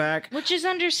don't come back, which is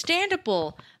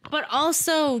understandable. But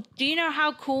also, do you know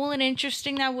how cool and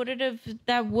interesting that would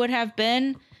have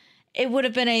been? It would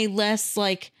have been a less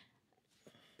like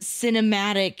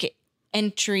cinematic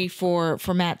entry for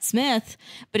Matt Smith,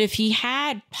 but if he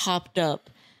had popped up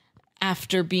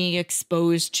after being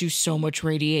exposed to so much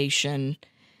radiation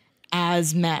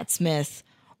as Matt Smith,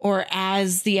 or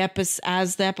as the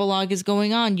epilogue is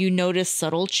going on, you notice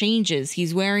subtle changes.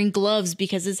 He's wearing gloves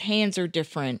because his hands are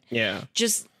different. Yeah.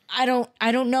 Just I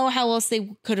don't know how else they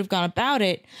could have gone about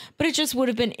it, but it just would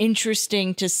have been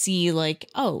interesting to see, like,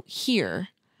 oh, here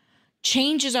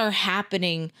changes are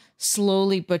happening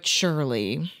slowly but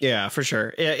surely. Yeah, for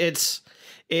sure.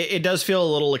 It does feel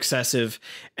a little excessive.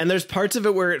 And there's parts of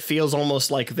it where it feels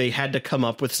almost like they had to come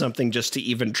up with something just to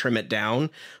even trim it down.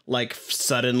 Like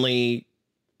suddenly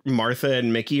Martha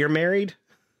and Mickey are married,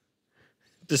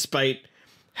 despite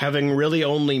having really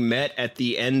only met at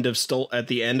the end of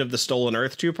the Stolen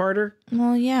Earth two-parter.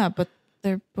 Well, yeah, but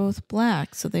they're both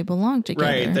black, so they belong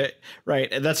together.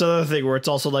 Right. And that's another thing where it's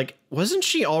also like, wasn't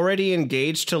she already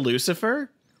engaged to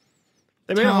Lucifer?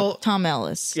 They made Tom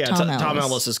Ellis. Yeah, Tom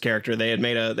Ellis's character. They had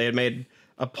made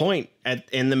a point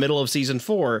in the middle of season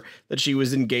 4 that she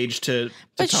was engaged to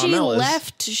Tom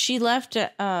Ellis. She left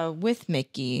with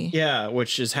Mickey. Yeah,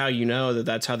 which is how you know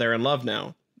that's how they're in love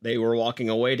now. They were walking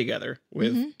away together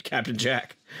with Captain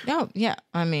Jack. Oh, yeah.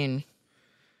 I mean,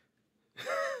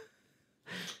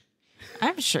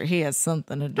 I'm sure he has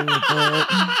something to do with it.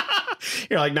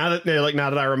 You're like, now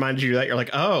that I reminded you that, you're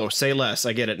like, oh, say less.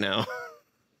 I get it now.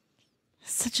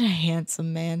 Such a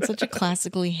handsome man, such a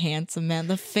classically handsome man.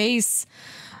 The face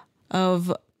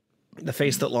that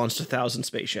launched 1,000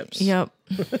 spaceships. Yep.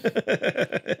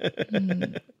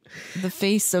 The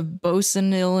face of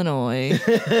Boson, Illinois.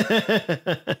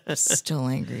 Still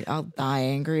angry. I'll die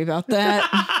angry about that.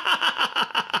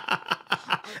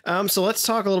 So let's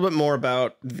talk a little bit more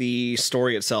about the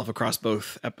story itself across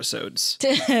both episodes.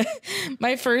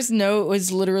 My first note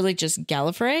was literally just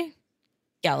Gallifrey.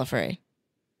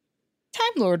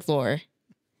 Time Lord lore.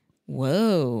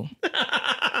 Whoa.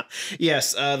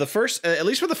 Yes, the first, at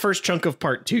least for the first chunk of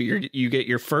part 2, you get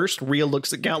your first real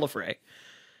looks at Gallifrey.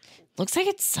 Looks like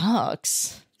it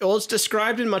sucks. Well, it's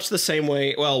described in much the same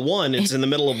way. Well, one, it's in the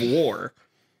middle of war.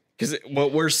 Because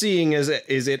what we're seeing is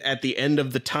it at the end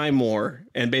of the Time War,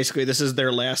 and basically this is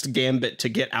their last gambit to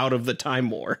get out of the Time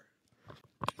War.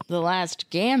 The last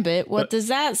gambit? What does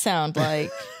that sound like?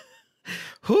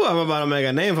 Whew, I'm about to make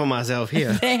a name for myself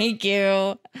here. Thank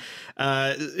you.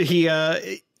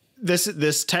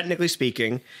 This technically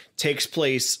speaking takes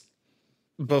place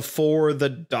before the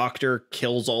Doctor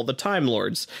kills all the Time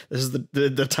Lords. This is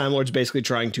the Time Lords basically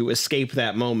trying to escape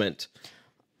that moment.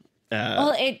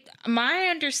 My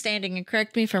understanding, and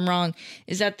correct me if I'm wrong,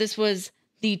 is that this was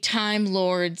the Time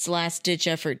Lords' last ditch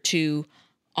effort to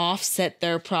offset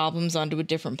their problems onto a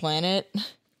different planet.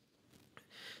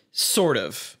 Sort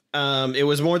of. It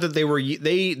was more that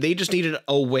they just needed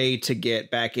a way to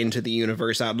get back into the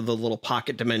universe out of the little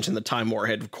pocket dimension the Time War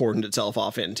had cordoned itself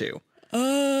off into.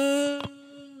 Oh,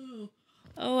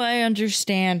 I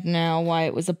understand now why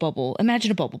it was a bubble.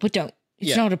 Imagine a bubble, but don't.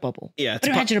 It's not a bubble. Yeah, but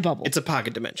imagine a bubble. It's a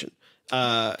pocket dimension.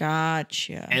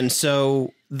 Gotcha. And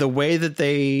so the way that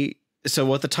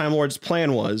what the Time Lords'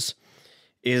 plan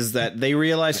is that they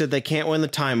realized that they can't win the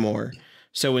Time War.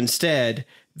 So instead,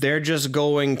 they're just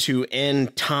going to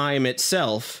end time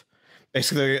itself.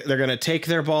 Basically, they're going to take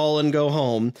their ball and go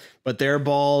home, but their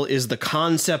ball is the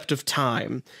concept of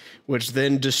time, which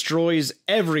then destroys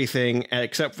everything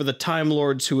except for the Time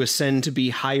Lords who ascend to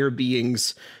be higher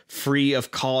beings free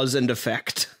of cause and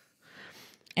effect.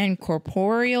 And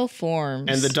corporeal forms.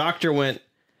 And the Doctor went,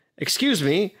 "Excuse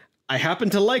me, I happen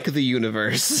to like the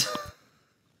universe.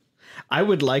 I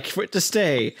would like for it to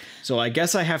stay, so I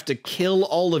guess I have to kill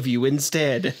all of you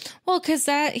instead." Well, because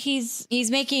he's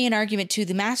making an argument to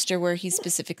the Master where he's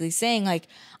specifically saying, like,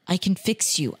 I can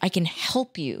fix you. I can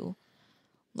help you.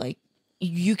 Like,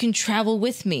 you can travel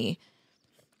with me.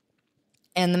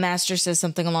 And the Master says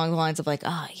something along the lines of like,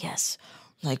 yes,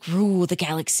 like rule the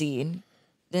galaxy. And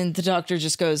then the Doctor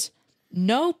just goes,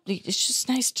 nope, it's just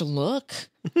nice to look.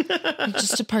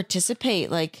 Just to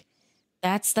participate. Like,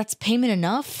 that's payment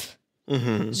enough.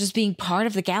 Mm-hmm. It's just being part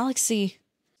of the galaxy.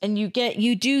 And you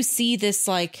do see this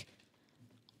like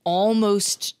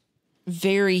almost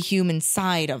very human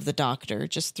side of the Doctor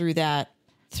just through that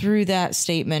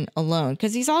statement alone.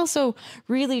 Because he's also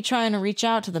really trying to reach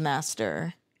out to the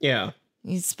Master. Yeah.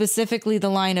 He's specifically the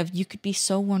line of, you could be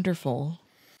so wonderful.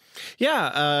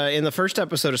 Yeah. In the first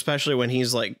episode, especially when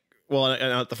he's like, well,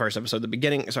 not the first episode,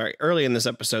 early in this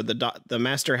episode, the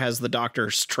Master has the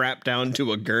Doctor strapped down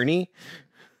to a gurney.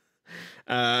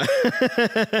 And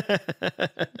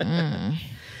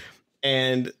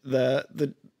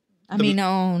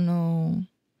oh no.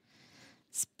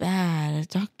 It's bad.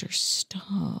 Doctor,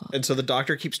 stop. And so the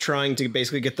doctor keeps trying to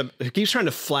basically keeps trying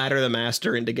to flatter the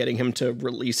master into getting him to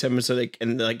release him so they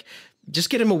can like just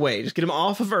get him away, just get him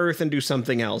off of Earth and do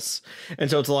something else. And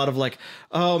so it's a lot of like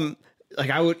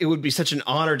it would be such an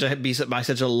honor to be by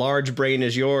such a large brain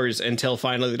as yours, until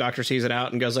finally the doctor sees it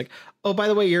out and goes like, oh, by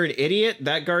the way, you're an idiot.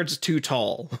 That guard's too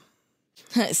tall.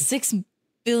 6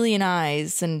 billion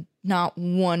eyes and not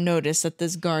one notice that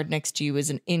this guard next to you is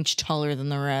an inch taller than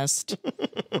the rest.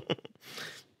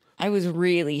 I was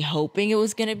really hoping it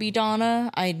was going to be Donna.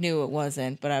 I knew it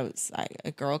wasn't, but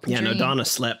a girl can dream. No, Donna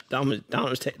slept. Donna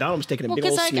was taking a big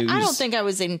old snooze. I don't think I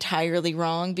was entirely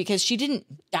wrong because she didn't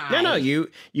die. No,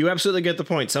 you absolutely get the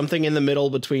point. Something in the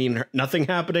middle between nothing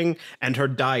happening and her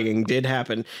dying did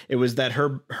happen. It was that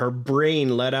her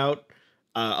brain let out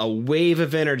a wave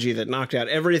of energy that knocked out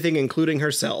everything, including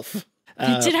herself.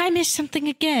 Did I miss something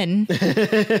again?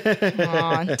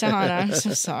 Aw, Donna, I'm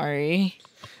so sorry.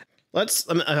 How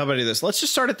about I do this? Let's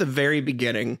just start at the very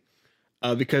beginning,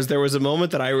 because there was a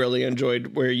moment that I really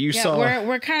enjoyed where you saw.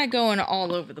 We're kind of going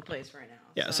all over the place right now.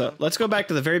 Yeah, so let's go back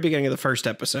to the very beginning of the first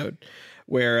episode,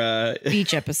 where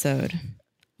beach episode,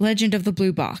 Legend of the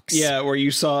Blue Box. Yeah, where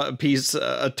you saw a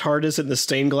TARDIS in the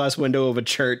stained glass window of a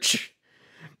church.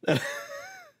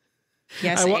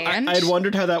 Yes, I had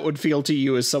wondered how that would feel to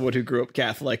you as someone who grew up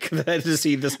Catholic, to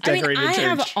see this decorated church. I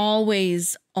have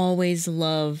always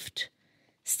loved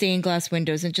stained glass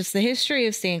windows, and just the history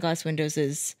of stained glass windows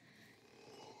is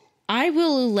I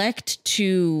will elect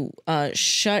to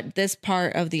shut this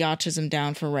part of the autism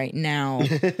down for right now.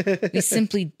 We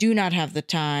simply do not have the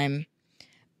time,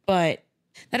 but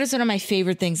that is one of my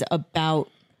favorite things about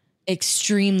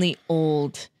extremely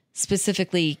old,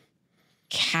 specifically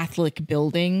Catholic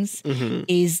buildings,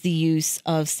 is the use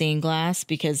of stained glass,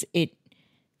 because it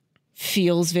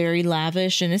feels very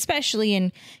lavish, and especially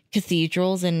in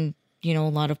cathedrals and, you know, a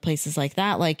lot of places like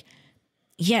that. Like,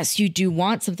 yes, you do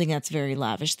want something that's very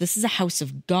lavish. This is a house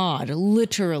of God,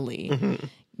 literally.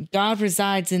 God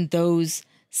resides in those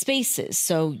spaces.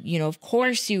 So, you know, of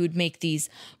course you would make these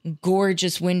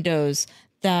gorgeous windows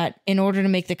that, in order to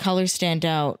make the color stand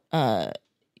out,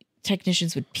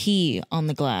 technicians would pee on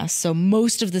the glass. So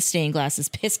most of the stained glass is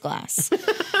piss glass.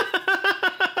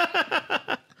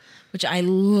 Which I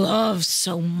love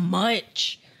so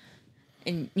much.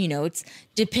 And, you know, it's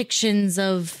depictions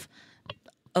of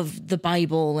the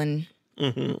Bible, and,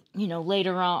 you know,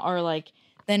 later on, or like,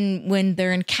 then when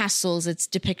they're in castles, it's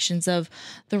depictions of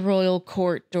the royal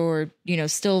court, or, you know,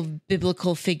 still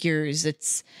biblical figures.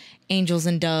 It's angels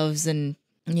and doves. And,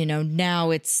 you know,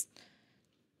 now it's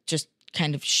just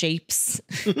kind of shapes.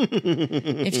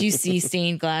 If you see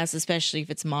stained glass, especially if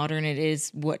it's modern, it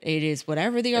is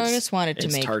whatever the artist wanted to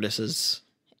make. TARDISes.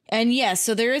 And yes,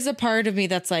 so there is a part of me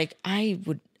that's like, I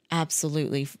would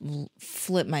absolutely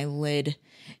flip my lid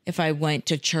if I went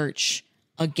to church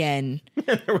again.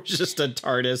 There was just a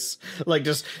TARDIS, like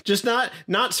just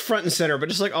not front and center, but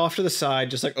just like off to the side,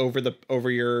 just like over the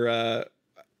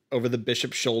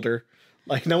bishop's shoulder.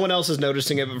 Like, no one else is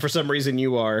noticing it, but for some reason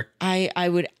you are. I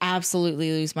would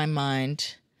absolutely lose my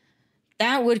mind.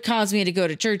 That would cause me to go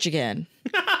to church again.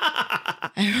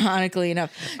 Ironically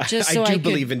enough. Just so I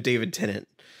believe in David Tennant.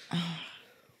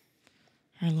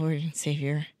 Our Lord and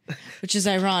Savior. Which is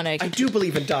ironic. I do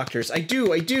believe in doctors. I do.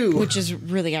 Which is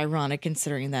really ironic,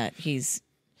 considering that he's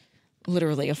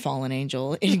literally a fallen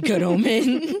angel in Good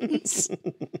Omens.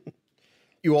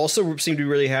 You also seem to be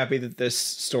really happy that this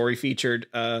story featured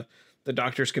the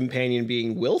Doctor's companion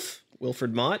being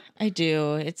Wilfred Mott. I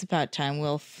do. It's about time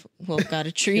Wilf got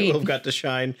a treat. Wilf got to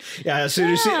shine. Yeah, as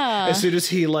soon as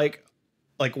he like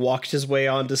walked his way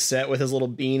onto set with his little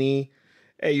beanie,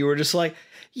 and you were just like,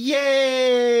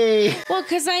 yay! Well,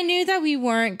 because I knew that we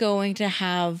weren't going to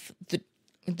have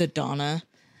the Donna.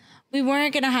 We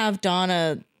weren't going to have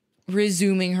Donna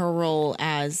resuming her role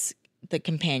as the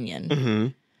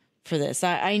companion for this.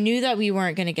 I knew that we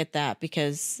weren't going to get that,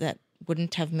 because that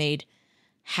wouldn't have made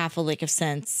half a lick of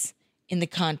sense in the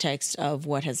context of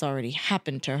what has already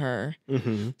happened to her.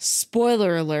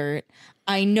 Spoiler alert,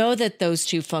 I know that those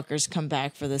two fuckers come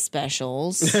back for the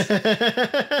specials.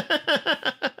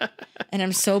 And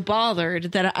I'm so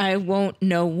bothered that I won't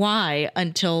know why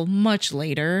until much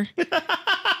later.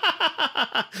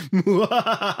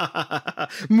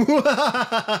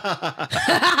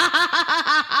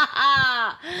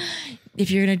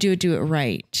 If you're going to do it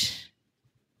right.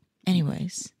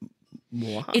 Anyways.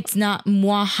 It's not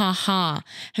mwahaha.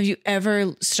 Have you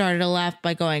ever started a laugh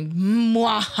by going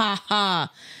mwahaha?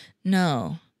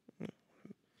 No.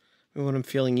 When I'm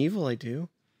feeling evil, I do.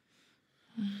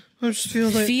 I just feel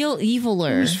like feel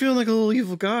eviler. I just feel like a little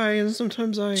evil guy, and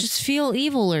sometimes I just feel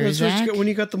eviler. That's what Zach. you get when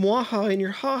you got the mwaha in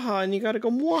your haha, and you got to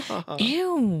go mwaha.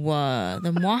 Ew,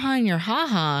 the mwaha in your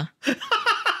haha.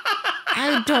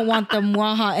 I don't want the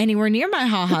mwaha anywhere near my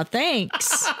haha.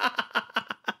 Thanks.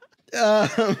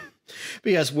 But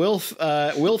yes, Wilf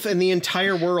and the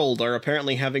entire world are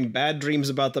apparently having bad dreams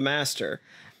about the Master.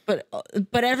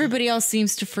 But everybody else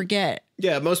seems to forget.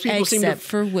 Yeah, most people seem to, except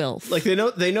for Wilf. Like they know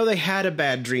they had a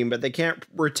bad dream, but they can't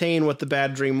retain what the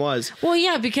bad dream was. Well,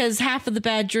 yeah, because half of the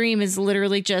bad dream is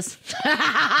literally just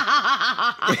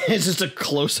it's just a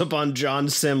close up on John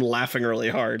Sim laughing really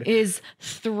hard. Is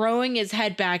throwing his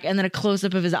head back and then a close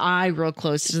up of his eye real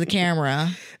close to the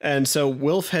camera. And so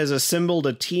Wilf has assembled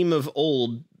a team of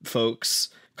old folks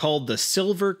called the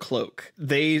Silver Cloak.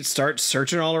 They start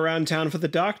searching all around town for the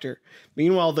Doctor.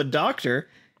 Meanwhile, the Doctor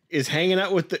is hanging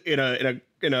out with in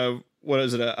a what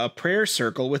is it, a prayer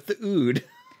circle with the Ood.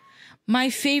 My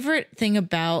favorite thing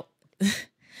about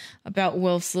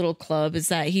Wilf's little club is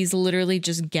that he's literally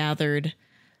just gathered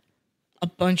a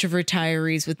bunch of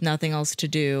retirees with nothing else to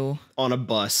do on a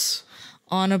bus.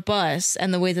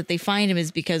 And the way that they find him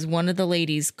is because one of the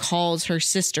ladies calls her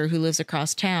sister who lives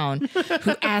across town,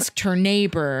 who asked her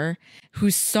neighbor who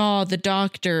saw the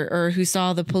Doctor or who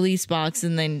saw the police box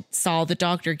and then saw the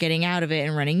Doctor getting out of it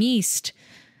and running east.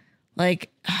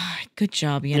 Like, good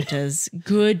job, Yentes.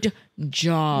 Good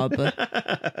job.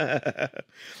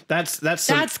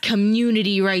 That's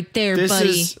community right there,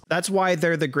 buddy. That's why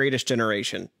they're the greatest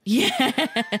generation.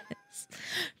 Yes.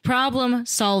 Problem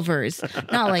solvers,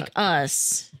 not like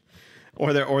us.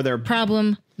 Or they're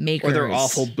problem makers. Or they're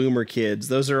awful boomer kids.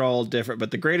 Those are all different.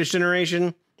 But the greatest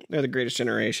generation, they're the greatest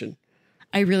generation.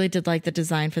 I really did like the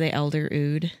design for the Elder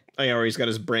Ood. Oh, yeah, where he's got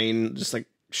his brain just like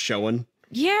showing.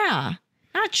 Yeah.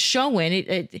 Not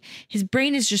showing. His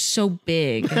brain is just so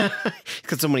big. He's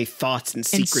got so many thoughts and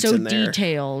secrets and in there. so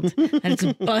detailed. And it's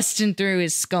busting through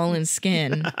his skull and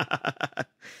skin.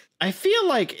 I feel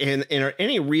like in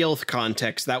any real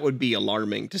context, that would be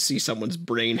alarming to see someone's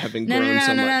brain having grown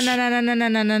so much.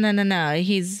 No.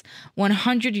 He's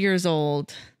 100 years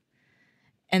old.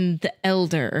 And the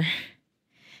elder,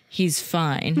 he's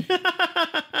fine.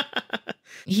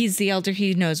 He's the elder.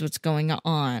 He knows what's going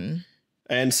on.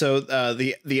 And so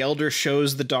the elder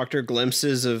shows the Doctor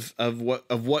glimpses of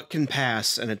what can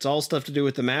pass, and it's all stuff to do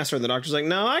with the Master. And the Doctor's like,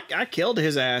 "No, I killed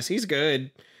his ass. He's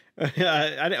good. I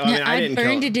didn't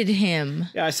burned kill it him.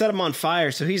 Yeah, I set him on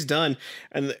fire, so he's done."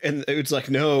 And it's like,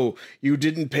 "No, you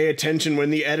didn't pay attention when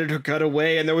the editor cut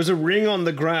away, and there was a ring on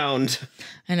the ground."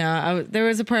 I know. There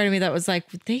was a part of me that was like,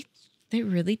 they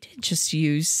really did just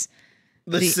use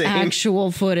the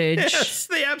actual footage. Yes,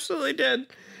 they absolutely did.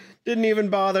 Didn't even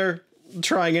bother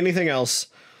trying anything else.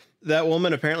 That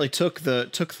woman apparently took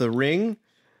the ring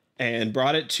and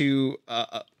brought it to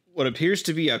what appears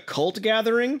to be a cult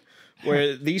gathering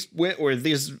where these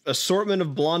assortment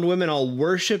of blonde women all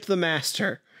worship the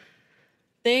Master.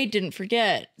 They didn't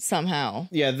forget somehow.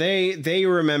 Yeah, they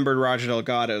remembered Roger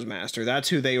Delgado's Master. That's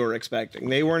who they were expecting.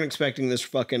 They weren't expecting this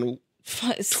fucking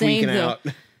tweaking out.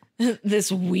 This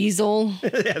weasel.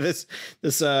 Yeah, this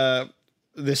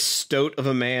stoat of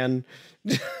a man.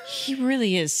 He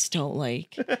really is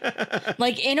stoat-like.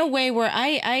 Like, in a way where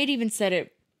I had even said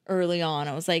it early on.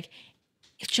 I was like,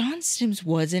 if John Sims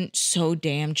wasn't so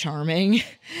damn charming,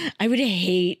 I would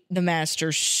hate the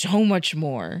Master so much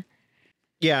more.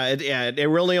 Yeah, it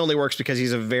really only works because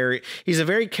he's a very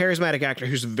charismatic actor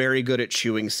who's very good at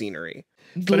chewing scenery.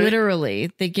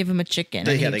 Literally, they give him a chicken.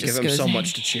 They give him so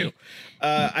much to chew.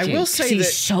 I will say that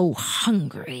he's so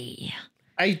hungry.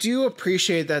 I do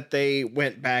appreciate that they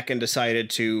went back and decided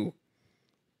to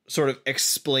sort of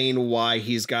explain where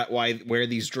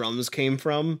these drums came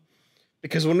from.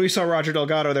 Because when we saw Roger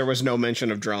Delgado, there was no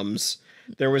mention of drums.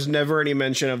 There was never any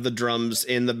mention of the drums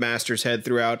in the Master's head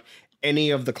throughout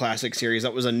any of the classic series.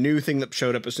 That was a new thing that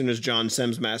showed up as soon as John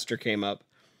Sims' Master came up.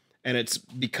 And it's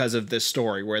because of this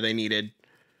story where they needed...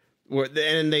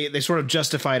 And they sort of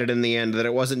justified it in the end that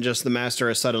it wasn't just the Master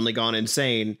has suddenly gone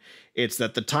insane. It's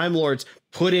that the Time Lords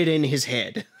put it in his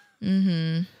head.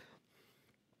 Mm-hmm.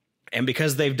 And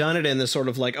because they've done it in this sort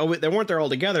of like, oh, they weren't there all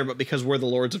together, but because we're the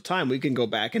Lords of Time, we can go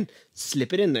back and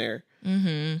slip it in there.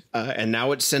 Mm-hmm. And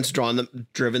now it's since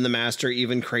driven the Master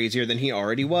even crazier than he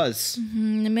already was.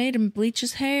 Mm-hmm. They made him bleach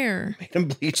his hair.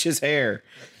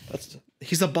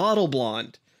 He's a bottle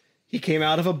blonde. He came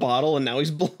out of a bottle and now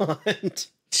he's blonde.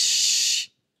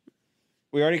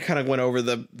 We already kind of went over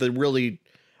the really,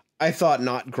 I thought,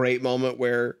 not great moment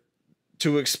where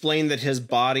to explain that his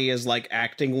body is like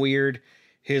acting weird,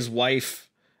 his wife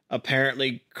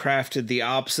apparently crafted the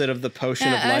opposite of the potion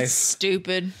of life. That's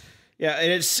stupid. Yeah,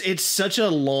 and it's such a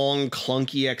long,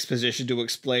 clunky exposition to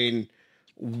explain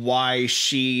why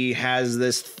she has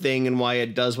this thing and why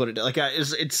it does what it does. Like,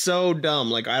 it's so dumb.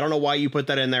 Like, I don't know why you put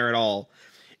that in there at all.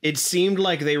 It seemed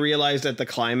like they realized at the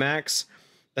climax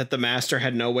that the Master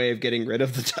had no way of getting rid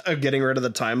of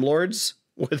the Time Lords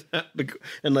with that,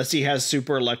 unless he has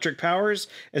super electric powers,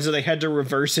 and so they had to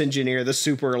reverse engineer the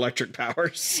super electric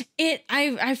powers.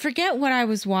 I forget what I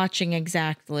was watching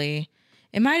exactly.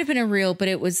 It might have been a reel, but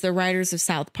it was the writers of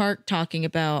South Park talking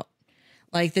about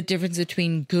like the difference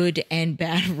between good and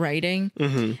bad writing.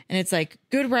 And it's like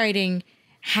good writing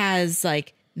has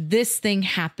like this thing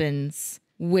happens,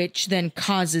 which then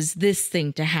causes this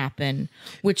thing to happen,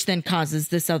 which then causes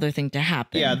this other thing to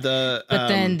happen. Yeah, but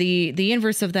then the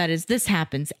inverse of that is this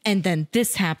happens, and then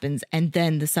this happens, and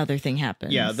then this other thing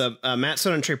happens. Yeah, the Matt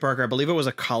Stone and Trey Parker, I believe it was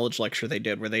a college lecture they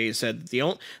did where they said the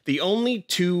only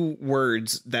two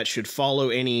words that should follow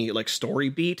any like story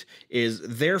beat is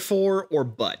therefore or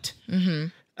but,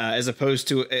 as opposed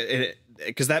to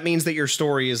because that means that your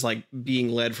story is like being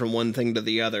led from one thing to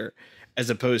the other,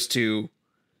 as opposed to,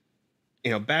 you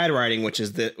know, bad writing, which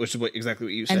is exactly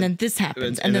what you said. And then this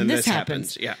happens. And then this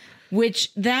happens. Yeah.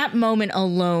 Which that moment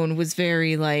alone was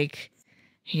very like,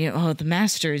 you know, oh, the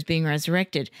Master is being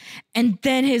resurrected. And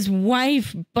then his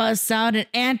wife busts out an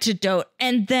antidote.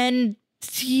 And then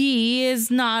he is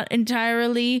not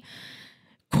entirely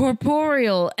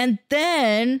corporeal. And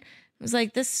then it was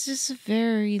like, this is just a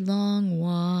very long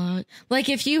walk. Like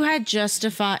if you had just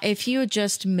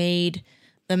made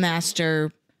the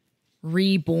Master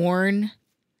reborn,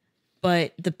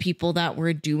 but the people that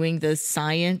were doing the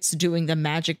science, doing the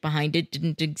magic behind it,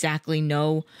 didn't exactly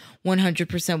know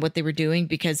 100% what they were doing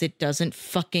because it doesn't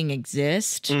fucking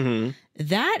exist.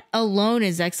 That alone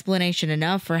is explanation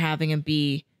enough for having him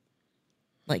be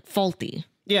like faulty.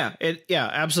 Yeah,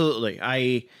 absolutely.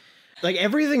 I like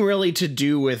everything really to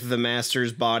do with the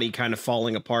Master's body kind of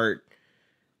falling apart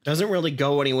doesn't really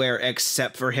go anywhere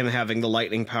except for him having the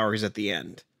lightning powers at the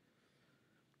end.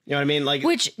 You know what I mean? Like,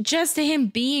 which just to him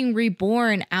being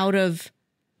reborn out of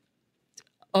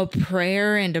a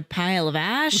prayer and a pile of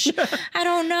ash. I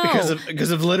don't know.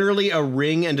 Because of literally a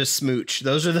ring and a smooch.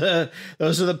 Those are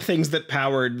the things that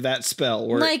powered that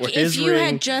spell. Like if you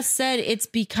had just said it's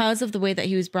because of the way that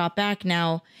he was brought back.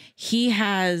 Now he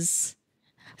has.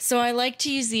 So I like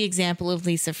to use the example of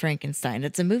Lisa Frankenstein.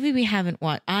 It's a movie we haven't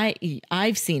watched.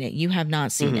 I've seen it. You have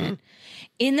not seen it.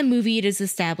 In the movie, it is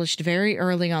established very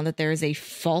early on that there is a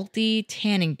faulty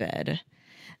tanning bed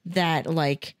that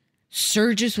like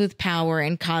surges with power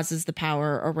and causes the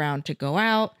power around to go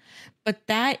out. But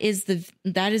that is the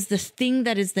thing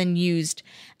that is then used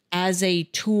as a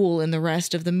tool in the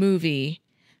rest of the movie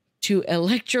to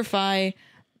electrify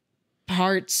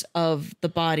parts of the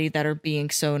body that are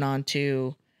being sewn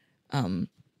onto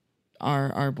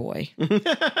our boy.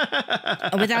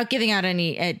 Without giving out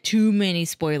any too many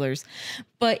spoilers.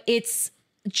 But it's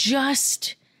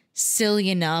just silly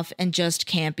enough and just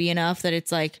campy enough that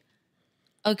it's like,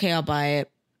 okay, I'll buy it.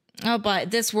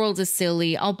 This world is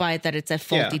silly. I'll buy it that it's a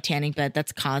faulty tanning bed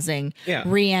that's causing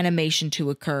reanimation to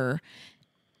occur.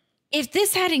 If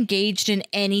this had engaged in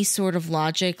any sort of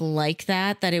logic like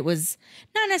that it was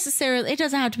not necessarily, it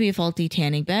doesn't have to be a faulty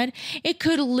tanning bed. It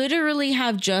could literally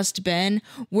have just been,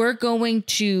 we're going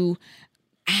to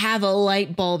have a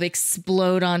light bulb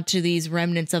explode onto these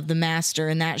remnants of the Master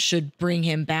and that should bring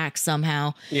him back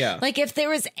somehow. Yeah. Like if there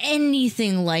was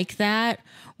anything like that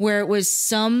where it was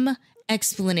some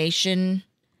explanation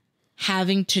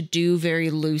having to do very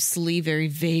loosely, very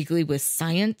vaguely with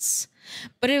science.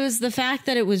 But it was the fact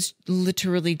that it was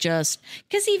literally just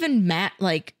because even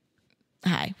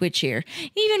hi, Witch here.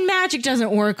 Even magic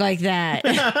doesn't work like that.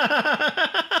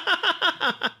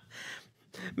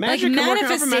 Magic like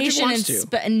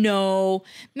manifestation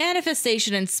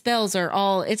manifestation and spells are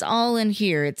all. It's all in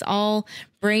here. It's all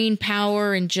brain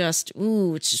power and just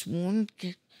it's just one.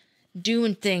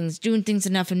 Doing things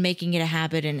enough and making it a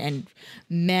habit and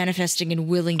manifesting and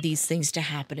willing these things to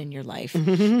happen in your life.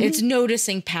 It's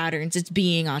noticing patterns. It's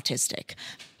being autistic.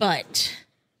 But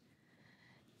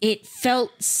it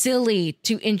felt silly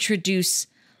to introduce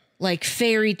like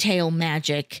fairy tale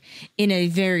magic in a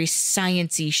very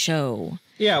science-y show.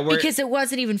 Yeah, because it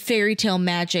wasn't even fairy tale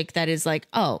magic that is like,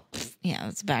 this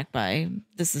is backed by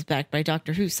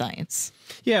Doctor Who science.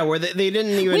 Yeah, where they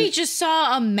didn't even. We just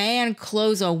saw a man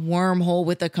close a wormhole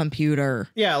with a computer.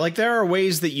 Yeah, like there are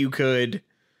ways that you could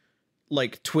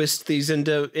like twist these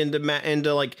into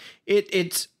like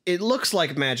it's it looks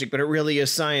like magic, but it really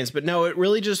is science. But no, it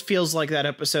really just feels like that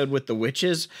episode with the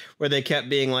witches where they kept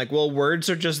being like, well, words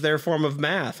are just their form of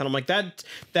math. And I'm like, that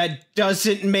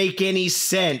doesn't make any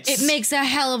sense. It makes a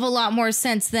hell of a lot more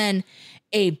sense than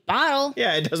a bottle.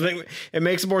 Yeah, it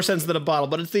makes more sense than a bottle,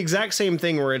 but it's the exact same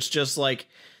thing where it's just like,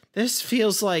 this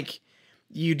feels like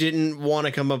you didn't want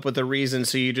to come up with a reason,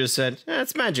 so you just said,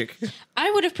 it's magic.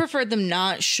 I would have preferred them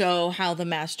not show how the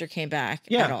master came back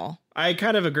at all. I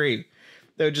kind of agree.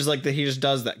 They're just like that he just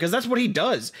does that because that's what he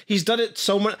does. He's done it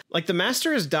so much. Like the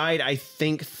master has died, I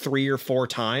think 3 or 4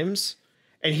 times,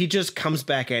 and he just comes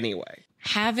back anyway.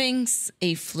 Having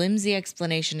a flimsy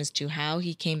explanation as to how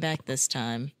he came back this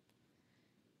time,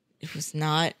 it was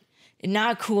not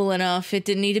cool enough. It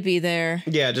didn't need to be there.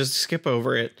 Yeah, just skip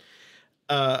over it.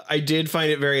 I did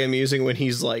find it very amusing when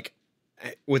he's like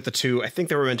with the two. I think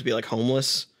they were meant to be like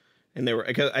homeless. And they were,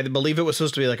 I believe it was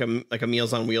supposed to be like a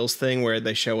Meals on Wheels thing where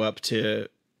they show up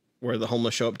where the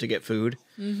homeless show up to get food.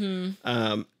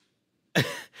 Mm-hmm. And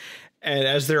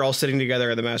as they're all sitting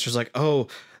together, the master's like, oh,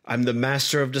 I'm the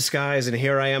master of disguise. And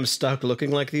here I am stuck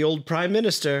looking like the old prime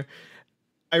minister.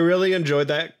 I really enjoyed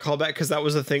that callback because that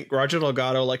was the thing. Roger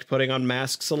Delgado liked putting on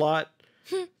masks a lot.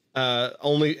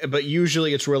 But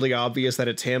usually it's really obvious that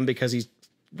it's him because he's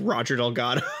Roger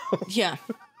Delgado. Yeah.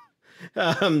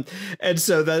 And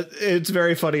so that it's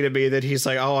very funny to me that he's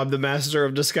like, oh, I'm the master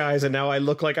of disguise. And now I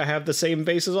look like I have the same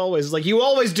face as always. It's like, you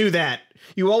always do that.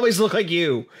 You always look like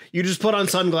you just put on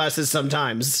sunglasses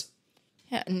sometimes.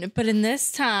 Yeah, but in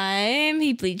this time,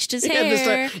 he bleached his hair. This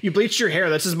time, you bleached your hair.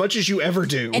 That's as much as you ever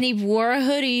do. And he wore a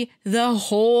hoodie the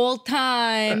whole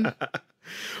time.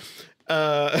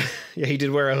 Yeah, he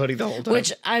did wear a hoodie the whole time.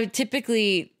 Which I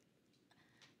typically...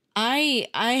 I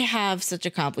have such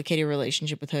a complicated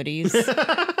relationship with hoodies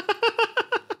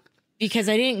because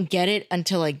I didn't get it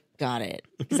until I got it.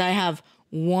 Because I have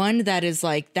one that is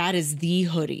the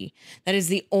hoodie. That is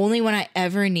the only one I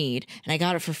ever need. And I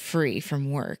got it for free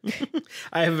from work.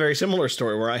 I have a very similar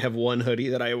story where I have one hoodie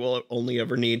that I will only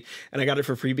ever need. And I got it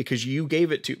for free because you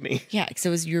gave it to me. Yeah, because it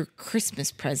was your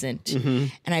Christmas present. Mm-hmm.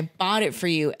 And I bought it for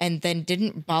you and then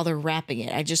didn't bother wrapping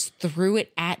it. I just threw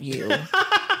it at you.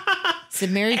 So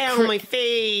my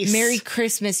face. Merry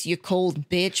Christmas, you cold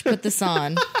bitch. Put this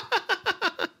on.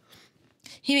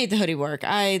 He made the hoodie work.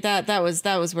 That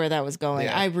was where that was going.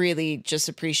 Yeah. I really just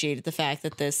appreciated the fact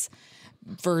that this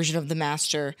version of the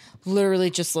master literally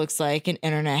just looks like an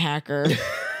internet hacker.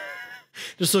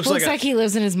 Just looks like he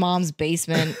lives in his mom's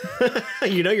basement.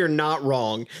 You know, you're not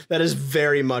wrong. That is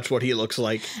very much what he looks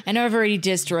like. I know I've already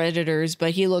dissed Redditors,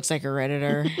 but he looks like a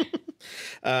Redditor.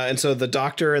 And so the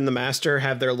doctor and the master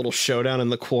have their little showdown in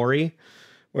the quarry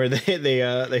where they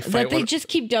fight. But they just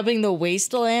keep dubbing the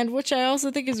wasteland, which I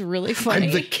also think is really funny.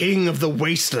 I'm the king of the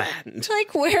wasteland.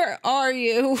 Like, where are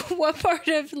you? What part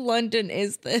of London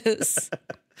is this?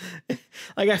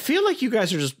 Like, I feel like you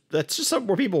guys that's just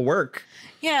where people work.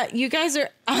 Yeah, you guys are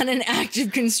on an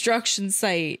active construction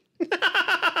site.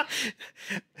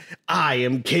 I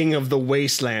am king of the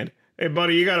wasteland. Hey,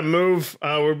 buddy, you gotta move.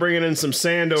 We're bringing in some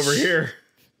sand over here.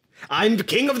 I'm the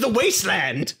king of the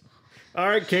wasteland. All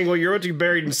right, King. Well, you're about to be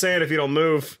buried in sand if you don't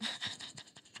move.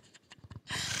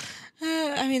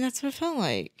 I mean, that's what it felt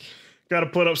like. Gotta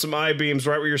put up some I-beams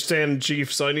right where you're standing,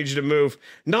 Chief, so I need you to move.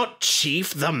 Not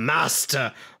Chief, the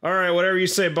master. All right, whatever you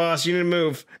say, boss, you need to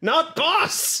move. Not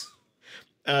boss!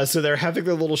 So they're having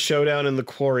their little showdown in the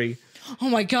quarry. Oh,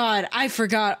 my God. I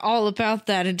forgot all about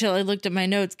that until I looked at my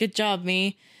notes. Good job,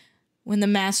 me. When the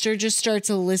master just starts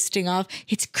listing off,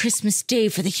 it's Christmas Day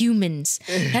for the humans.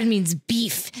 That means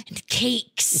beef and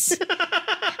cakes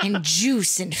and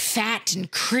juice and fat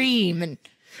and cream and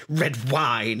red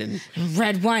wine and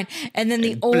red wine. And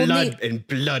then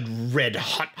blood red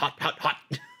hot.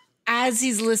 As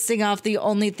he's listing off, the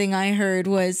only thing I heard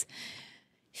was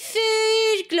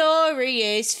food,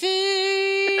 glorious food.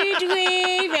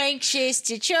 We're anxious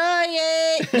to try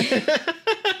it.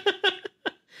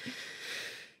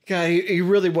 God, he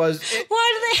really was.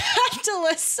 Why do they have to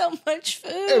list so much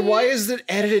food? And why is it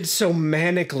edited so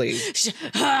manically?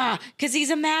 Because he's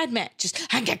a madman. Just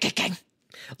like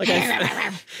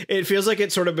it feels like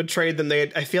it sort of betrayed them.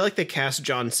 I feel like they cast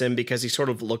John Sim because he sort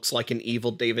of looks like an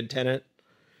evil David Tennant.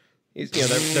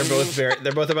 They're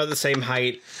both about the same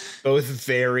height, both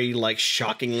very like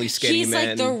shockingly skinny He's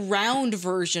men. Like the round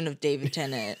version of David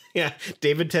Tennant. Yeah,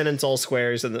 David Tennant's all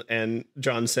squares and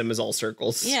John Sim is all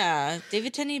circles. Yeah,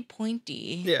 David Tennant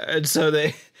pointy. Yeah, and so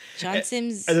John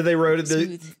Sim's and then they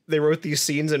wrote these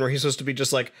scenes in where he's supposed to be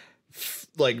just like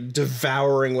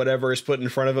devouring whatever is put in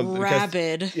front of him.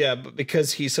 Rabid. But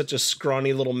because he's such a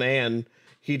scrawny little man,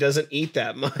 he doesn't eat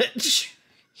that much.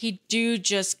 He do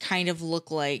just kind of look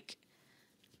like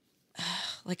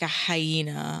a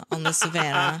hyena on the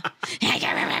savannah.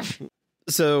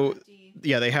 So,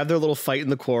 yeah, they have their little fight in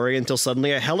the quarry until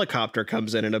suddenly a helicopter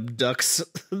comes in and abducts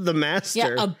the master.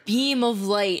 Yeah, a beam of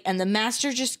light, and the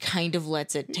master just kind of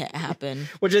lets it happen.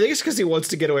 Which I think is because he wants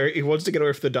to get away. He wants to get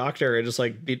away from the doctor and just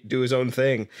like do his own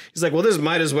thing. He's like, well, this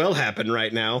might as well happen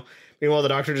right now. Meanwhile, the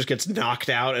doctor just gets knocked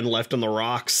out and left on the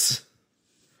rocks.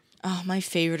 Oh, my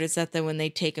favorite is that when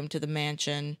they take him to the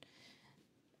mansion,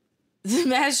 the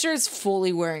master is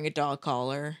fully wearing a dog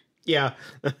collar. Yeah,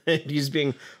 he's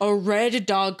being a red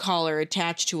dog collar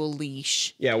attached to a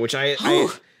leash. Yeah, which I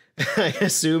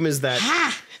assume is that.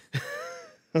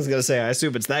 I was gonna say I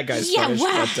assume it's that guy's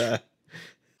fetish, but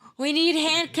we need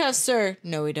handcuffs, sir.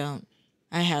 No, we don't.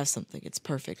 I have something. It's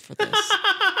perfect for this.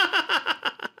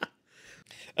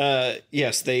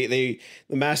 Yes, the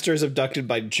master is abducted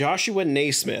by Joshua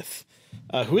Naismith,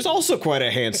 who is also quite a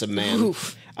handsome man.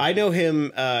 Oof. I know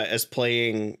him as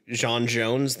playing John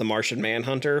Jones, the Martian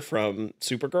Manhunter from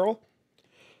Supergirl.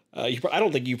 I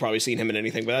don't think you've probably seen him in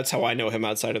anything, but that's how I know him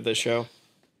outside of this show.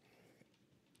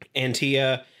 And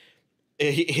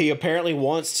he apparently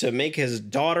wants to make his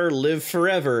daughter live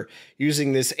forever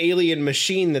using this alien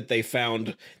machine that they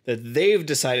found that they've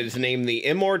decided to name the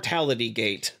Immortality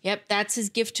Gate. Yep, that's his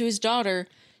gift to his daughter.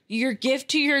 Your gift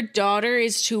to your daughter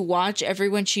is to watch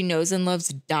everyone she knows and loves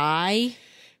die?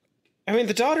 I mean,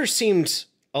 the daughter seemed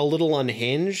a little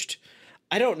unhinged.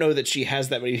 I don't know that she has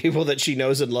that many people that she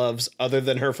knows and loves other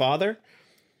than her father.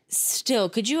 Still,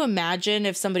 could you imagine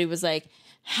if somebody was like,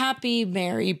 happy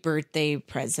merry birthday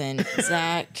present,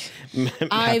 Zach.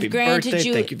 I've granted birthday,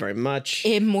 you thank you very much.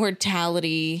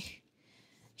 Immortality.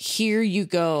 Here you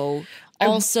go.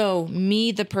 Also,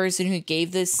 me, the person who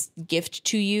gave this gift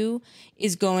to you,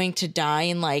 is going to die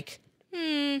in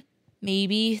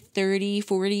maybe 30,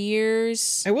 40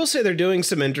 years. I will say there's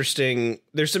some interesting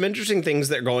things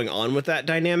that are going on with that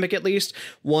dynamic, at least.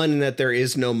 One, that there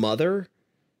is no mother.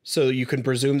 So you can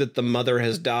presume that the mother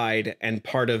has died, and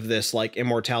part of this like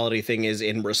immortality thing is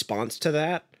in response to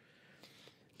that.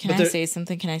 Can I say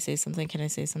something?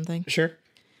 Sure.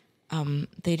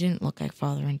 They didn't look like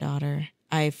father and daughter.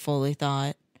 I fully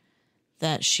thought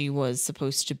that she was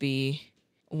supposed to be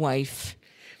wife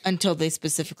until they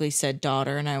specifically said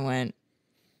daughter, and I went,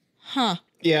 huh.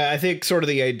 Yeah, I think sort of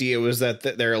the idea was that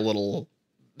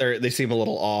they seem a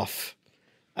little off.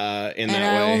 In that way.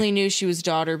 I only knew she was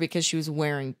daughter because she was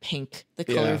wearing pink, the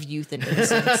color of youth and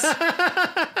innocence.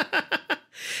 I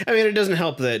mean, it doesn't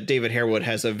help that David Harewood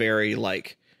has a very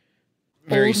old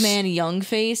man young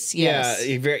face. Yes.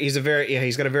 Yeah, he's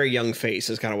got a very young face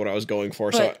is kind of what I was going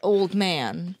for. But old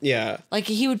man. Yeah. Like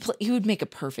he would make a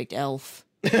perfect elf.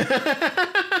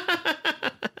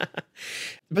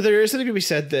 But there is something to be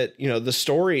said that, the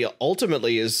story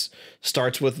ultimately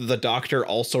starts with the doctor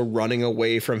also running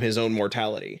away from his own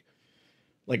mortality.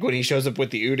 Like when he shows up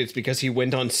with the Ood, it's because he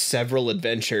went on several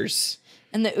adventures.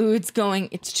 And the Ood's going,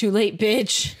 it's too late,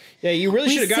 bitch. Yeah, you really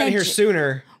should have gotten here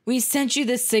sooner. We sent you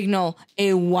the signal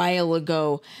a while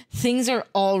ago. Things are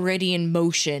already in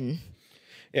motion.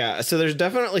 Yeah, so there's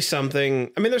definitely something.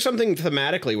 I mean, there's something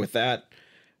thematically with that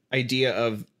idea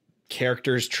of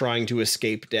characters trying to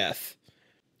escape death.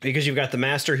 Because you've got the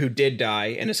master who did die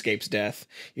and escapes death.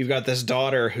 You've got this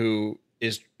daughter who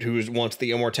wants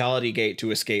the Immortality Gate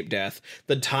to escape death.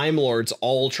 The Time Lords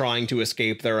all trying to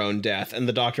escape their own death, and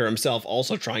the Doctor himself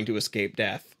also trying to escape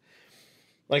death.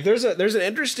 Like there's an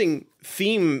interesting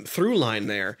theme through line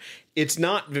there. It's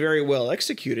not very well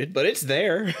executed, but it's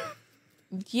there.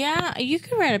 Yeah, you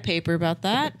could write a paper about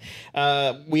that.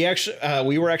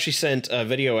 We were actually sent a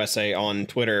video essay on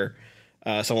Twitter.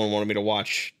 Someone wanted me to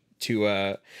watch.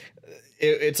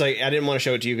 It's like I didn't want to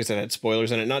show it to you because it had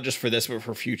spoilers in it, not just for this but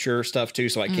for future stuff too,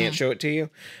 so I can't show it to you.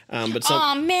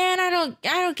 Oh man, I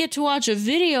don't get to watch a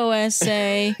video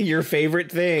essay. Your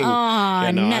favorite thing.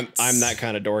 I'm that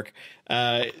kind of dork.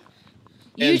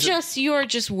 You're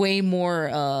just way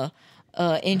more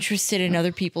interested in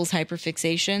other people's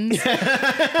hyperfixations.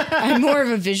 I'm more of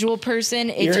a visual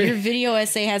person. If your video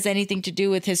essay has anything to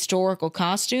do with historical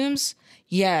costumes,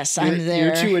 yes, I'm there.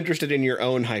 You're too interested in your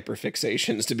own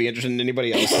hyperfixations to be interested in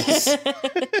anybody else's.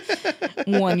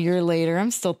 1 year later,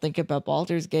 I'm still thinking about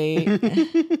Baldur's Gate.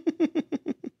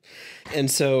 And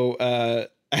so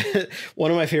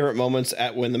one of my favorite moments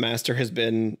at when the master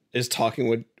is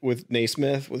talking with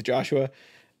Naismith, with Joshua,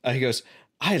 he goes,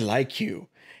 "I like you.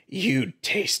 You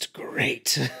taste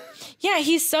great." Yeah,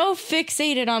 he's so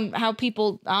fixated on how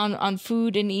people on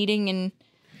food and eating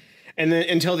and then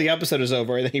until the episode is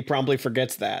over, and then he promptly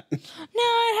forgets that. No,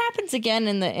 it happens again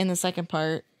in the second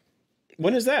part.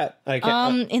 When is that?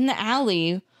 In the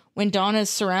alley when Donna's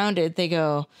surrounded, they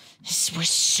go, "We're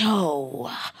so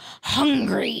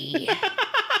hungry."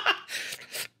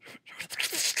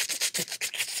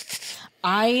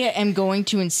 I am going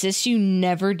to insist you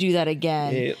never do that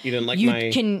again. You didn't like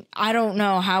I don't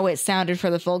know how it sounded for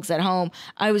the folks at home.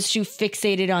 I was too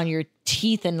fixated on your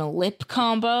teeth and lip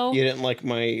combo. You didn't like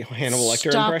my Hannibal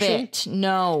Lecter impression? Stop it.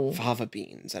 No. Fava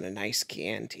beans and a nice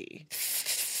Chianti.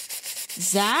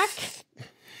 Zach,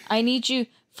 I need you.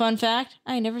 Fun fact,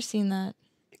 I never seen that.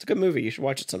 It's a good movie. You should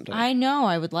watch it sometime. I know.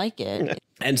 I would like it.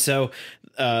 And so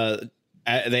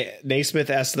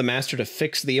Naismith asks the Master to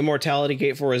fix the immortality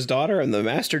gate for his daughter, and the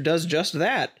Master does just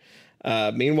that.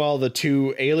 Meanwhile, the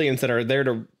two aliens that are there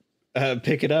to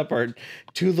pick it up are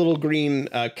two little green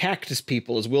cactus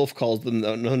people, as Wilf calls them,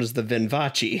 known as the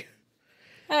Vinvaci.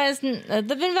 The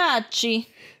Vinvaci.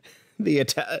 The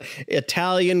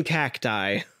Italian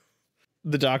cacti.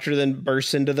 The Doctor then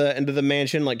bursts into the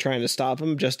mansion, like trying to stop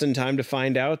him, just in time to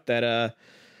find out that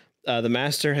the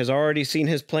Master has already seen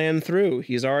his plan through.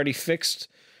 He's already fixed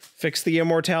the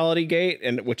immortality gate,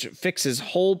 and which fixes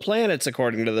whole planets,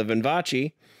 according to the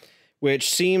Vinvaci, which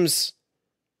seems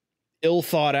ill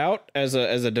thought out as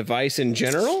a device in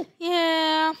general.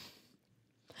 Yeah,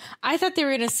 I thought they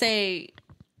were gonna say,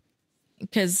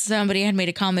 because somebody had made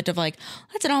a comment of like,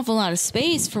 that's an awful lot of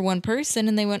space for one person,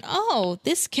 and they went, "Oh,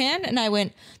 this can," and I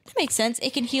went, "That makes sense.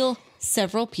 It can heal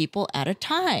several people at a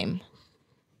time."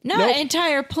 Not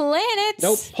entire planets.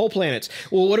 Nope, whole planets.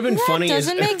 Well, what would have been funny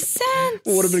doesn't make sense.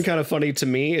 What would have been kind of funny to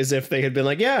me is if they had been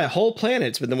like, yeah, whole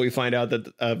planets, but then we find out that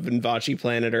a Vinvaci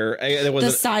planet it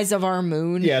wasn't the size of our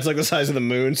moon. Yeah, it's like the size of the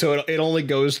moon, so it only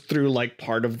goes through like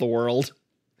part of the world.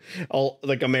 All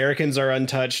like Americans are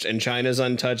untouched and China's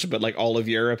untouched, but like all of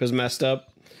Europe is messed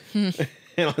up. And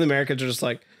all the Americans are just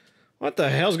like, what the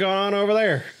hell's going on over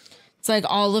there? It's like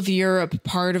all of Europe,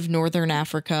 part of Northern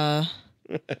Africa.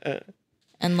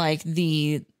 And like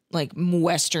the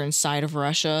western side of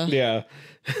Russia. Yeah.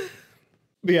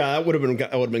 Yeah, that would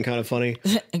have been kind of funny.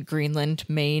 Greenland,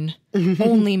 Maine.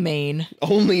 Only Maine.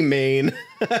 Only Maine.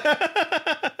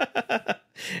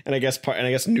 and I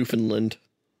guess Newfoundland.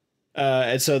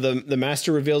 And so the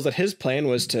Master reveals that his plan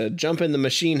was to jump in the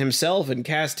machine himself and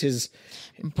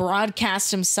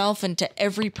broadcast himself into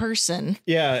every person.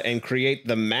 Yeah, and create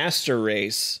the Master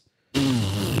Race.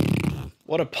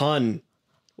 What a pun.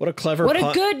 What a clever pun.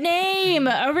 What a good name.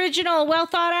 Original, well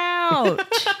thought out.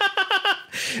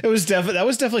 That was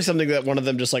definitely something that one of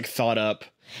them just like thought up.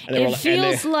 And it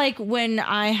feels like when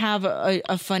I have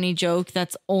a funny joke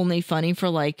that's only funny for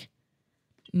like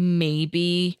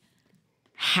maybe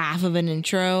half of an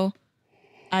intro,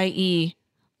 i.e.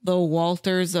 the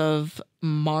Walters of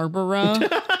Marlborough.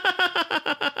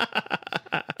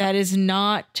 That is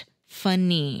not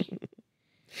funny.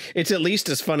 It's at least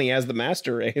as funny as the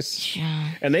Master Race.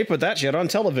 Yeah. And they put that shit on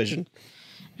television.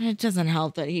 It doesn't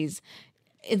help that he's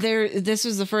there. This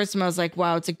was the first time I was like,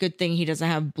 wow, it's a good thing he doesn't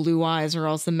have blue eyes, or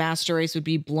else the Master Race would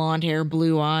be blonde hair,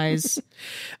 blue eyes.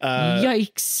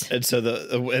 Yikes. And so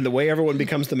the way everyone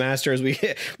becomes the Master is we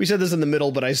said this in the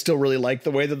middle, but I still really like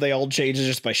the way that they all change is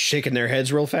just by shaking their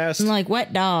heads real fast. Like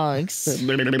wet dogs. I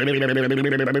like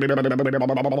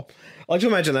to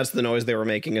imagine that's the noise they were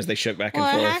making as they shook back and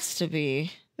forth. It has to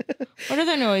be. What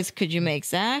other noise could you make,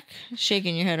 Zach?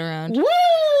 Shaking your head around.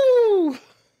 Woo!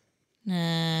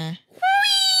 Nah.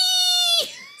 Whee!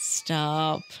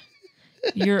 Stop.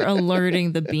 You're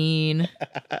alerting the Bean.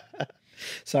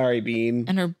 Sorry, Bean.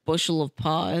 And her bushel of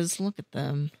paws. Look at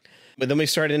them. But then we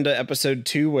start into episode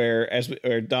 2 where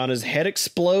Donna's head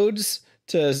explodes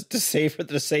to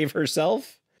save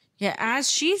herself. Yeah, as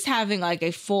she's having like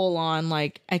a full on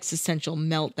like existential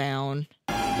meltdown.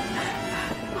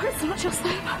 Oh, it's not just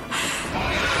them.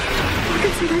 I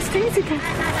can see those things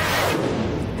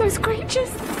again. Those creatures.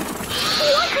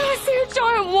 Why can't I see a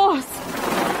giant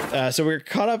wasp? So we're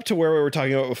caught up to where we were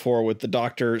talking about before with the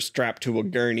Doctor strapped to a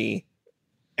gurney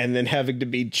and then having to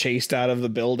be chased out of the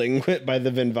building by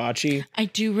the Vinvaci. I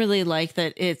do really like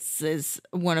that is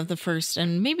one of the first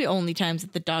and maybe only times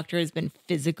that the Doctor has been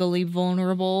physically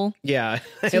vulnerable. Yeah.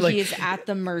 So he is at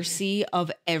the mercy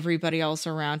of everybody else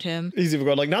around him. He's even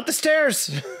going like, not the stairs.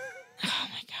 Oh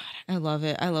my God. I love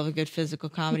it. I love a good physical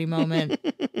comedy moment.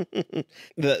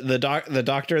 The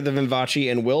Doctor, the Vinvaci,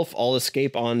 and Wilf all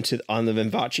escape on the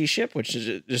Vinvaci ship, which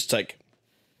is just like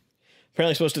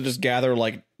apparently supposed to just gather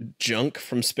like junk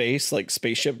from space, like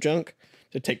spaceship junk,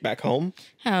 to take back home.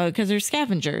 Oh, because they're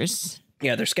scavengers.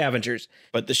 Yeah, they're scavengers.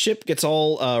 But the ship gets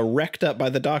all wrecked up by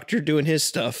the Doctor doing his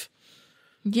stuff.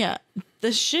 Yeah,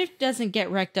 the ship doesn't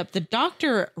get wrecked up. The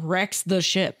Doctor wrecks the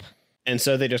ship. And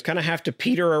so they just kind of have to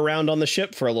peter around on the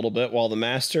ship for a little bit while the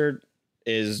Master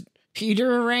is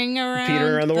Petering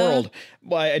around the world.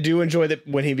 Well, I do enjoy that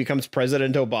when he becomes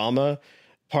President Obama,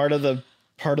 part of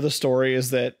the story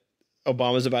is that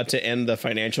Obama's about to end the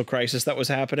financial crisis that was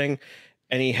happening,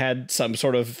 and he had some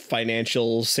sort of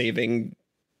financial saving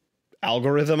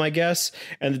algorithm, I guess,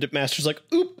 and the master's like,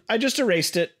 oop, I just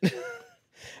erased it. I'm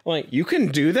like, you can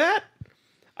do that?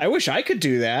 I wish I could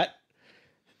do that.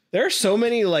 There are so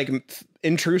many like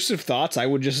intrusive thoughts I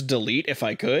would just delete if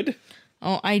I could.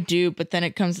 Oh, I do, but then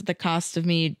it comes at the cost of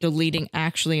me deleting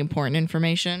actually important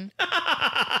information.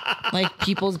 Like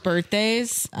people's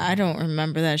birthdays. I don't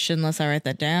remember that shit unless I write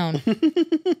that down.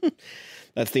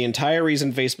 That's the entire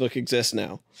reason Facebook exists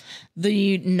now.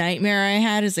 The nightmare I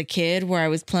had as a kid where I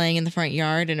was playing in the front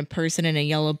yard and a person in a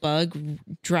yellow bug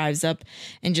drives up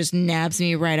and just nabs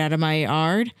me right out of my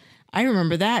yard. I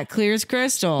remember that clear as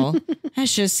crystal. That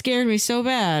just scared me so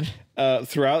bad.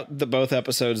 Throughout both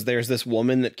episodes, there's this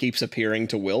woman that keeps appearing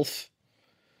to Wilf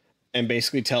and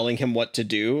basically telling him what to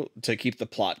do to keep the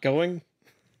plot going.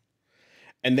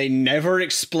 And they never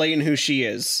explain who she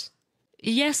is.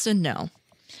 Yes and no.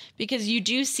 Because you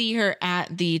do see her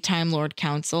at the Time Lord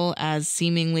Council as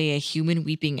seemingly a human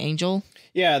weeping angel.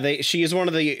 Yeah, she's one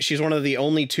of the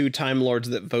only two Time Lords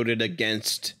that voted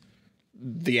against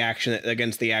the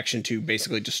action to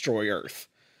basically destroy Earth.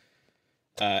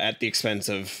 At the expense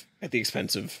of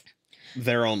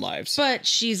their own lives. But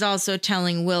she's also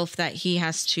telling Wilf that he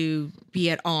has to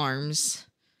be at arms.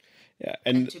 Yeah,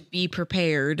 and to be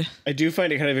prepared. I do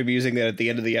find it kind of amusing that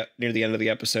near the end of the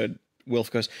episode,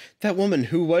 Wilf goes, "That woman,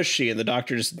 who was she?" And the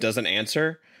Doctor just doesn't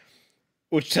answer,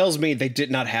 which tells me they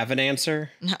did not have an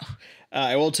answer. No.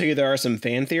 I will tell you there are some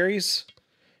fan theories.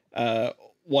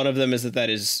 One of them is that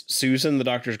is Susan, the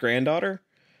Doctor's granddaughter.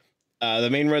 The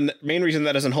main reason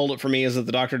that doesn't hold it for me is that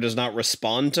the Doctor does not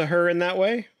respond to her in that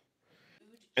way.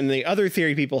 And the other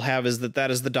theory people have is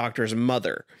that is the Doctor's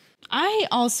mother. I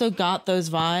also got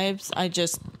those vibes.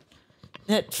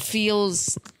 That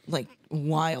feels like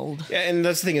wild. Yeah, and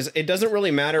that's the thing is, it doesn't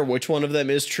really matter which one of them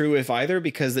is true, if either,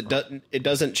 because it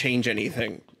doesn't change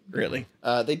anything, really.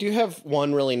 They do have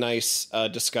one really nice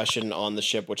discussion on the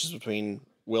ship, which is between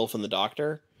Wilf and the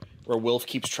Doctor, where Wilf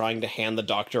keeps trying to hand the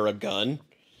Doctor a gun.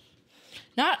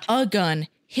 Not a gun,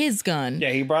 his gun.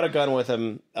 Yeah, he brought a gun with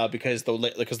him because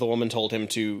the woman told him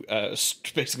to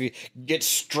basically get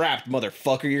strapped,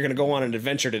 motherfucker. You're gonna go on an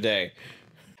adventure today.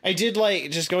 I did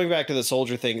like, just going back to the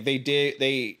soldier thing.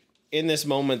 They in this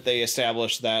moment they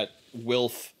established that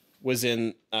Wilf was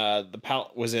in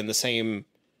the same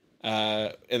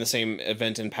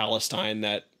event in Palestine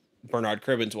that Bernard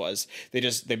Cribbins was. They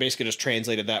basically just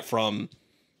translated that from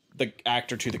the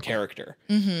actor to the character.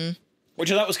 Mm-hmm. Which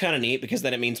I thought was kind of neat, because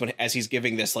then it means as he's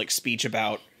giving this like speech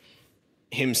about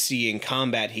him seeing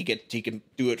combat, he can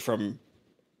do it from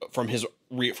his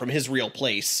real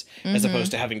place, as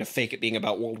opposed to having to fake it being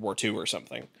about World War II or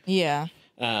something. Yeah.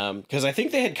 Because I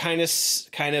think they had kind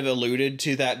of alluded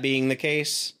to that being the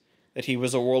case, that he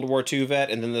was a World War II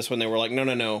vet, and then this one they were like,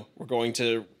 no, we're going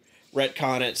to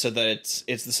retcon it so that it's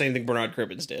the same thing Bernard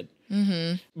Cribbins did.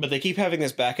 Mm-hmm. But they keep having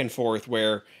this back and forth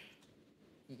where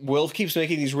Wilf keeps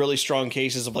making these really strong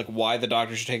cases of like why the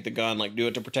Doctor should take the gun, like do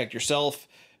it to protect yourself,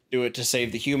 do it to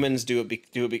save the humans, do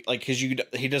it like, because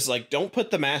he does like, don't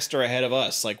put the Master ahead of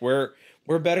us, like we're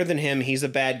better than him, he's a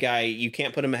bad guy, you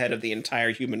can't put him ahead of the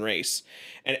entire human race.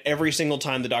 And every single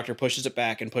time the Doctor pushes it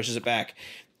back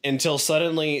until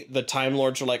suddenly the Time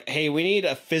Lords are like, hey, we need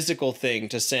a physical thing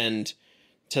to send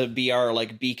to be our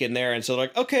like beacon there, and so they're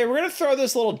like, okay, we're gonna throw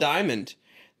this little diamond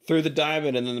through the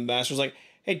diamond, and then the Master's like,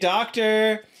 hey,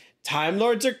 Doctor, Time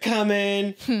Lords are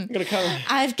coming. I'm gonna come.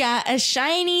 I've got a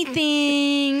shiny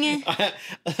thing.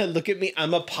 Look at me.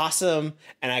 I'm a possum,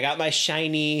 and I got my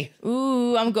shiny.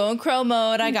 Ooh, I'm going crow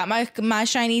mode. I got my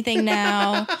shiny thing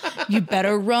now. You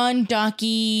better run,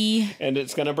 Ducky. And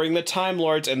it's gonna bring the Time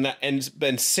Lords,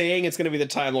 and saying it's gonna be the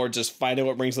Time Lords is finally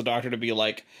what brings the Doctor to be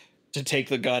like, to take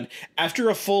the gun after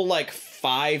a full like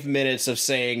 5 minutes of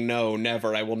saying no,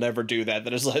 never, I will never do that.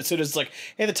 That is, as soon as it's like,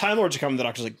 hey, the Time Lords are coming, the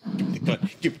Doctor's like, give me the gun,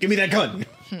 give me that gun.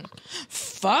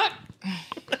 Fuck.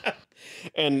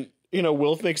 And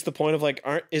Wilf makes the point of like,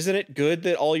 isn't it good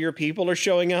that all your people are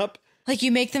showing up? Like, you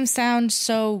make them sound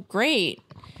so great.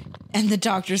 And the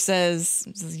Doctor says,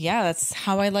 yeah, that's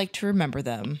how I like to remember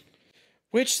them.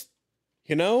 Which,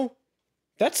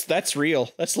 that's real.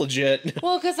 That's legit.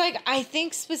 Well, because like, I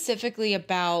think specifically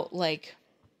about like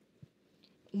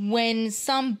when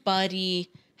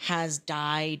somebody has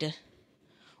died,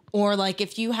 or like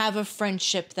if you have a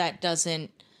friendship that doesn't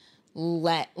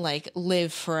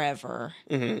live forever.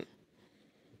 Mm-hmm.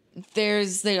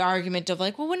 There's the argument of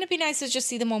like, well, wouldn't it be nice to just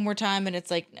see them one more time? And it's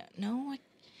like, no,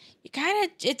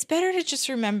 it's better to just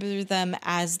remember them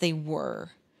as they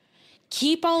were.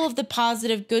 Keep all of the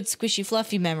positive, good, squishy,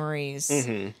 fluffy memories.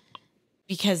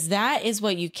 Because that is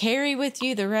what you carry with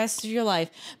you the rest of your life.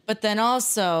 But then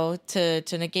also to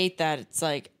negate that, it's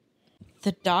like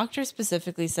the Doctor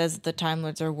specifically says that the Time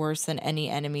Lords are worse than any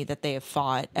enemy that they have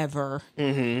fought ever.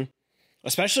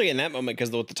 Especially in that moment,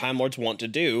 because what the Time Lords want to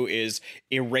do is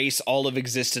erase all of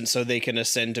existence so they can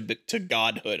ascend to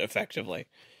godhood, effectively.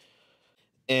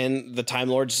 And the Time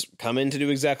Lords come in to do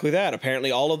exactly that.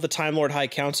 Apparently, all of the Time Lord High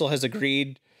Council has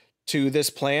agreed to this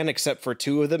plan, except for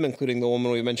 2 of them, including the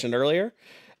woman we mentioned earlier.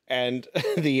 And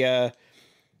the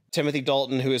Timothy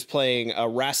Dalton, who is playing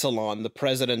Rassilon, the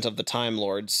president of the Time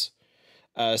Lords,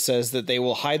 says that they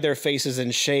will hide their faces in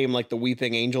shame like the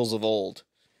weeping angels of old.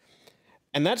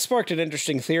 And that sparked an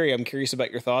interesting theory I'm curious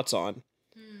about your thoughts on.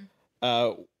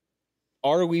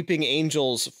 Are weeping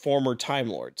angels former Time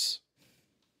Lords?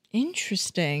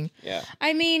 Interesting. Yeah.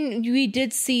 I mean, we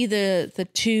did see the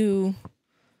two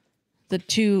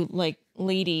like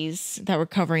ladies that were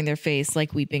covering their face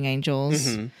like weeping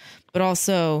angels, but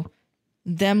also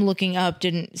them looking up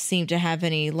didn't seem to have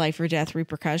any life or death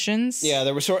repercussions. Yeah,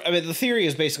 there was the theory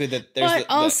is basically that there's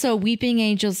also weeping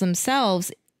angels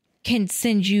themselves can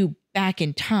send you back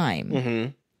in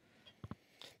time.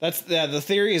 That's the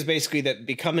theory is basically that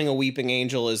becoming a weeping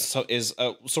angel is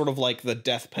sort of like the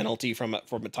death penalty from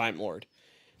a Time Lord.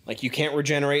 Like, you can't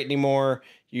regenerate anymore.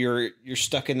 You're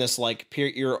stuck in this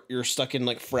you're stuck in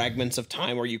like fragments of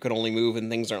time where you can only move and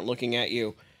things aren't looking at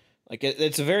you. Like,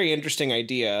 it's a very interesting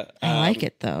idea. I like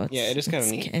it though. It is kind of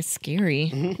neat. It's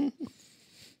scary.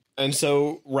 And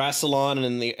so Rassilon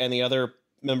and the other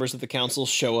members of the council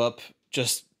show up. They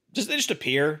just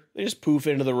appear. They just poof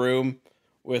into the room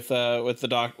with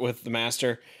the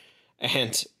master.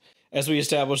 And as we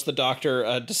established, the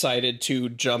Doctor decided to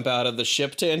jump out of the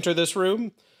ship to enter this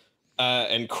room.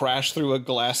 And crash through a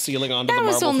glass ceiling onto the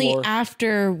marble floor. That was only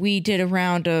after we did a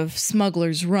round of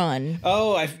Smuggler's Run.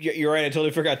 Oh, you're right. I totally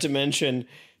forgot to mention.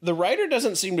 The writer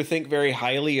doesn't seem to think very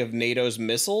highly of NATO's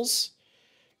missiles,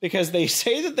 because they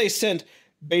say that they sent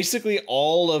basically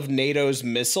all of NATO's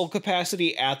missile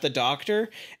capacity at the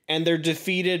Doctor, and they're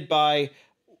defeated by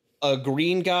a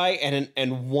green guy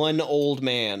and one old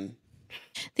man.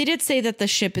 They did say that the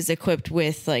ship is equipped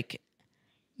with like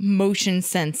motion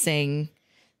sensing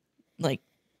like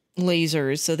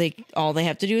lasers, so all they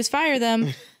have to do is fire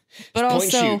them. But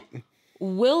also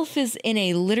Wilf is in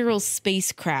a literal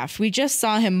spacecraft. We just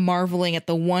saw him marveling at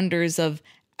the wonders of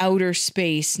outer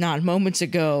space not moments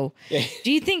ago. Yeah.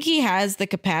 Do you think he has the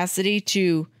capacity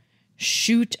to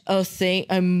shoot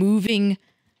a moving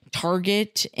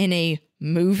target in a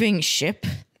moving ship?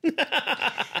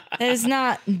 That is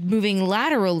not moving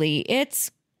laterally, it's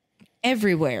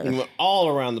everywhere, all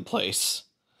around the place.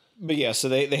 But yeah, so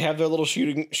they have their little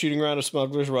shooting round of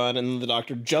Smuggler's Run, and the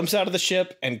Doctor jumps out of the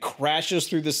ship and crashes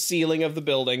through the ceiling of the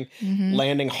building,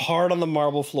 landing hard on the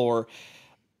marble floor.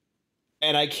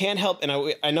 And I can't help, and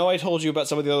I know I told you about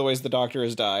some of the other ways the Doctor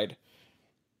has died.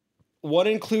 One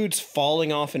includes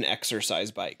falling off an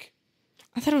exercise bike.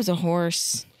 I thought it was a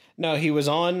horse. No, he was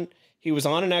on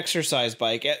an exercise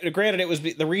bike. Granted, it was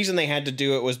the reason they had to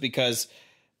do it was because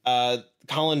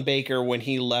Colin Baker, when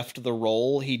he left the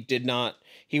role,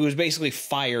 he was basically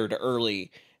fired early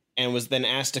and was then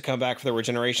asked to come back for the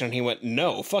regeneration. And he went,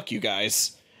 no, fuck you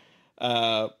guys.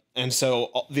 And so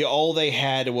all they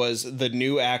had was the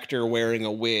new actor wearing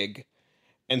a wig.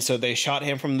 And so they shot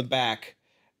him from the back,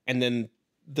 and then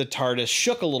the TARDIS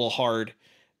shook a little hard,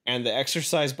 and the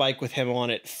exercise bike with him on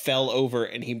it fell over,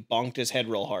 and he bonked his head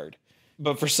real hard.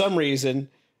 But for some reason,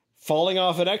 falling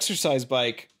off an exercise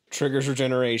bike triggers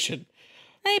regeneration.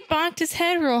 He bonked his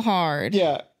head real hard.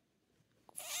 Yeah.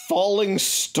 Falling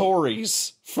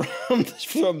stories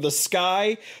from the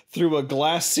sky through a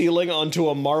glass ceiling onto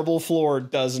a marble floor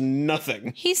does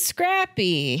nothing. He's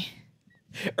scrappy.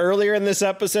 Earlier in this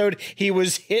episode, he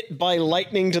was hit by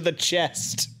lightning to the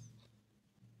chest.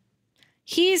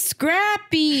 He's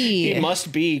scrappy. He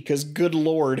must be, because good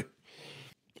lord.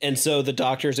 And so the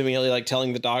Doctor's immediately like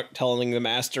telling the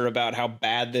master about how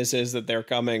bad this is that they're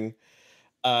coming.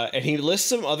 And he lists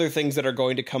some other things that are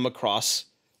going to come across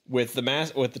with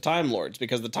the Time Lords,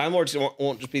 because the Time Lords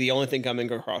won't just be the only thing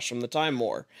coming across from the Time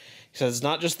War. He says it's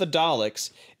not just the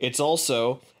Daleks, it's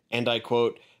also, and I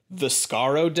quote, the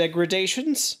Skaro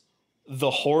degradations,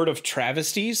 the Horde of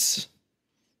Travesties.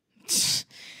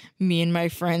 Me and my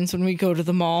friends when we go to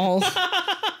the mall.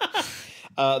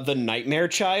 The Nightmare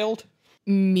Child.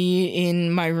 Me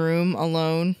in my room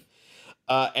alone.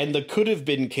 And the Could Have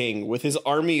Been King with his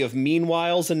army of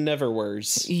meanwhiles and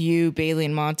neverwheres. You, Bailey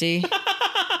and Monty.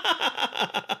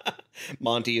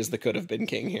 Monty is the could have been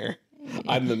king here.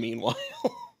 I'm the meanwhile.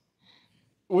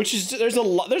 Which is there's a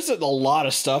lot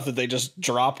of stuff that they just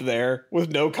dropped there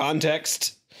with no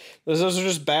context. Those are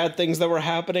just bad things that were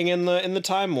happening in the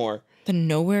Time War. The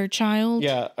Nowhere Child?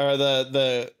 Yeah, or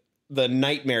the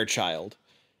Nightmare Child.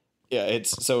 Yeah,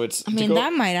 I mean,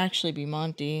 that might actually be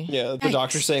Monty. Yeah, the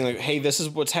doctor's saying, like, hey, this is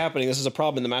what's happening. This is a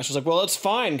problem. And the Master's like, well, it's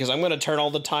fine, because I'm going to turn all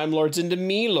the Time Lords into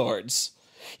me lords.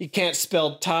 You can't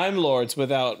spell Time Lords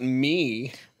without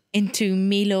me. Into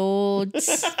me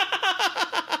lords.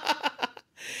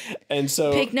 And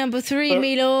so... Pick number 3,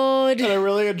 me lord. And I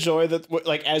really enjoy that,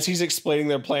 like, as he's explaining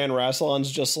their plan,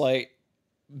 Rassilon's just like,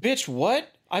 bitch,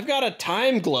 what? I've got a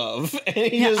time glove.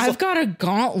 And I've got a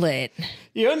gauntlet.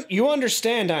 You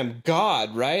understand I'm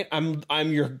God, right?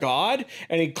 I'm your God.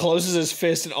 And he closes his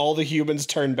fist and all the humans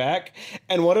turn back.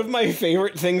 And one of my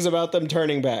favorite things about them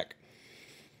turning back.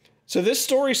 So this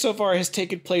story so far has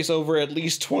taken place over at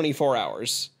least 24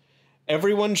 hours.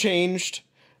 Everyone changed.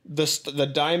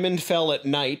 The diamond fell at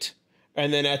night.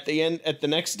 And then at the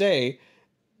next day,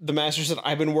 the Master said,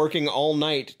 I've been working all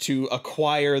night to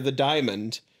acquire the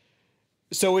diamond.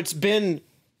 So it's been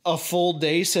a full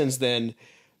day since then,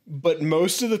 but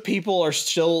most of the people are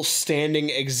still standing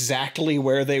exactly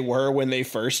where they were when they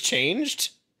first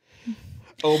changed.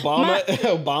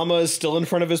 Obama is still in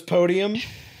front of his podium.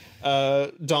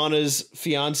 Donna's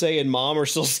fiance and mom are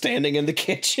still standing in the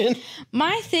kitchen.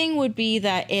 My thing would be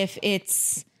that if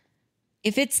it's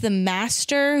the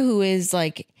Master who is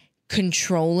like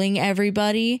controlling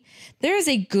everybody, there is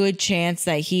a good chance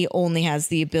that he only has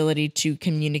the ability to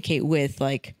communicate with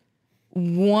like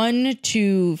 1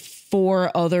 to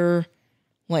 4 other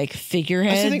like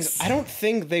figureheads. I don't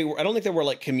think they were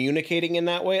like communicating in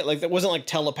that way. Like, that wasn't like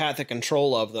telepathic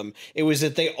control of them. It was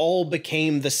that they all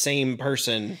became the same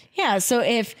person. Yeah. So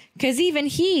because even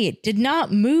he did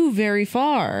not move very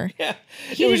far. Yeah.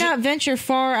 He did not venture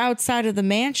far outside of the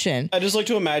mansion. I just like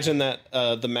to imagine that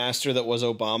the Master that was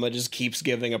Obama just keeps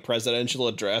giving a presidential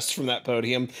address from that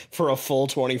podium for a full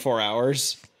 24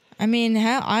 hours. I mean,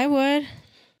 hell, I would.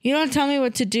 You don't tell me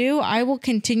what to do. I will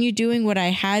continue doing what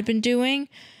I had been doing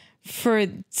for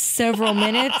several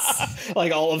minutes.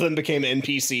 Like, all of them became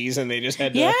NPCs and they just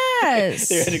had to, they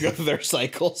had to go through their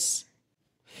cycles.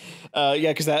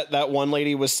 Yeah, because that one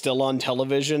lady was still on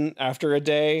television after a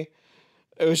day.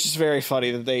 It was just very funny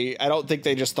that I don't think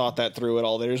they just thought that through at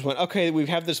all. They just went, okay, we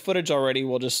have this footage already.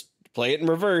 We'll just play it in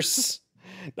reverse.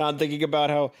 Not thinking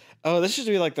about how, this should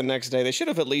be like the next day. They should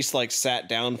have at least like sat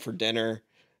down for dinner.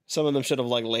 Some of them should have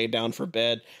like laid down for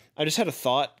bed. I just had a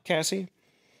thought, Cassie.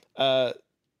 At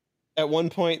one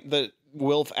point, the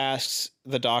Wilf asks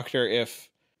the doctor if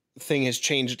thing has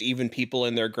changed even people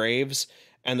in their graves,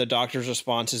 and the doctor's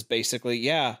response is basically,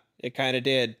 yeah, it kind of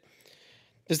did.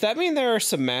 Does that mean there are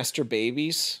some Master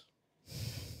babies?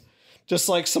 Just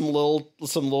like some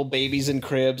little babies in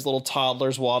cribs, little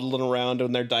toddlers waddling around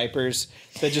in their diapers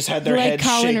that just had their heads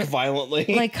shake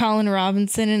violently. Like Colin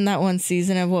Robinson in that one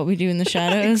season of What We Do in the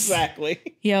Shadows. Exactly.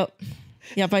 Yep,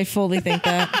 I fully think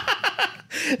that.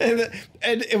 and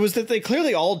it was that they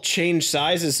clearly all changed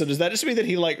sizes. So does that just mean that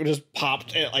he like just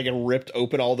popped like and ripped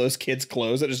open all those kids'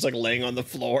 clothes that are just like laying on the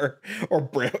floor, or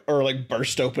like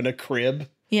burst open a crib?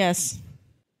 Yes.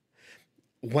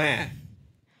 Wah.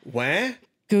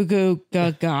 Goo goo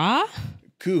gaga.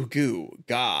 Goo goo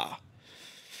ga.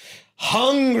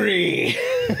 Hungry.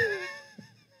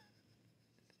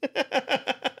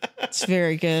 It's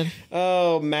very good.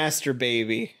 Oh, Master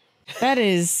baby. That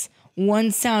is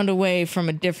one sound away from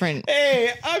a different.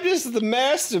 Hey, I'm just the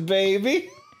Master baby.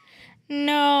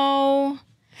 No.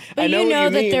 But you know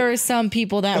that there are some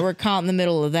people that were caught in the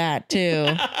middle of that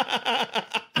too.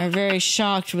 Are very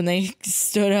shocked when they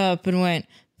stood up and went,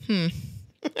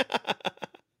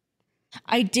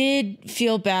 I did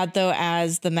feel bad, though,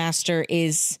 as the Master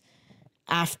is,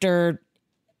 after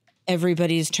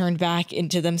everybody's turned back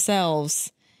into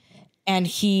themselves, and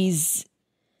he's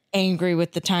angry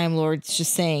with the Time Lords,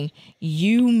 just saying,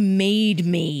 you made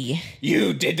me.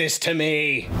 You did this to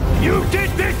me. You did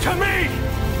this to me!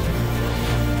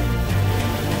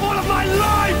 All of my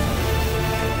life!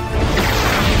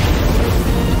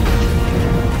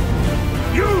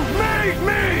 You made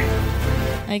me!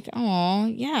 Like, oh,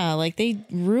 yeah, like they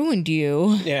ruined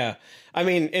you. Yeah. I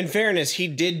mean, in fairness, he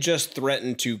did just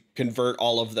threaten to convert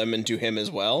all of them into him as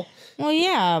well. Well,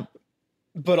 yeah.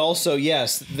 But also,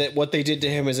 yes, that what they did to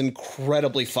him is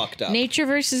incredibly fucked up. Nature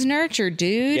versus nurture,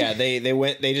 dude. Yeah, they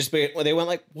went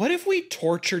like, what if we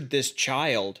tortured this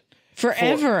child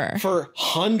forever for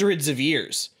hundreds of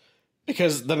years?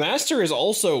 Because the Master is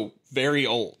also very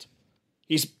old.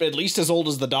 He's at least as old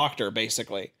as the Doctor,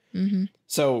 basically. Mm-hmm.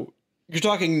 So You're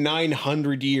talking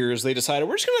 900 years. They decided,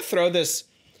 we're just going to throw this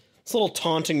little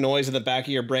taunting noise in the back of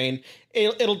your brain.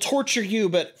 It'll torture you,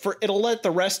 but it'll let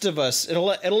the rest of us, it'll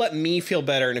let me feel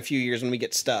better in a few years when we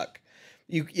get stuck.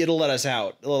 It'll let us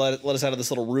out. It'll let us out of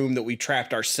this little room that we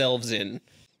trapped ourselves in.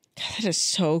 That is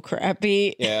so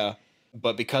crappy. Yeah.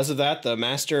 But because of that, the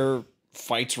Master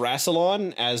fights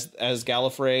Rassilon as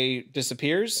Gallifrey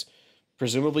disappears,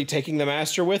 presumably taking the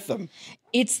Master with them.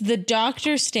 It's the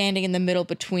Doctor standing in the middle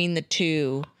between the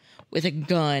two with a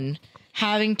gun,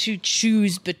 having to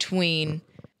choose between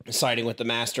siding with the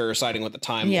Master or siding with the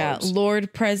Time Lords.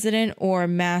 Lord President or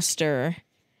Master.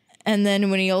 And then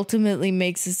when he ultimately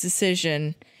makes his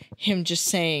decision, him just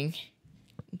saying,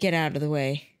 get out of the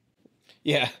way.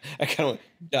 Yeah, I kind of went,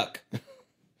 duck.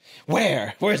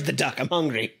 Where's the duck? I'm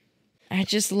hungry. I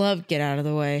just love get out of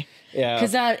the way. Yeah.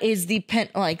 Because that is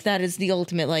that is the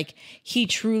ultimate, like, he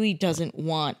truly doesn't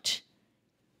want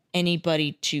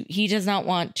anybody he does not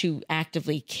want to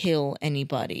actively kill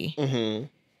anybody. Mm-hmm.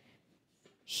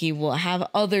 He will have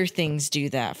other things do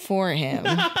that for him.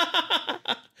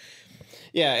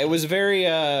 Yeah, it was very,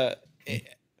 there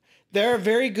are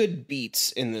very good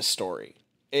beats in this story.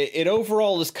 It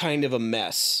overall is kind of a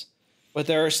mess, but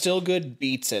there are still good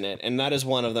beats in it. And that is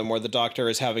one of them, where the Doctor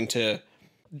is having to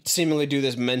seemingly do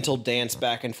this mental dance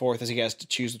back and forth as he has to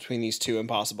choose between these two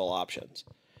impossible options.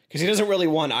 Because he doesn't really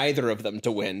want either of them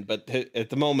to win, but at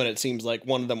the moment it seems like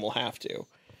one of them will have to.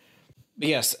 But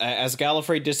yes, as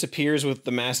Gallifrey disappears with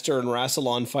the Master and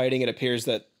Rassilon fighting, it appears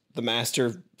that the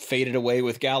Master faded away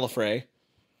with Gallifrey.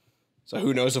 So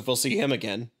who knows if we'll see him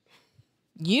again.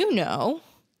 You know.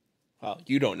 Well,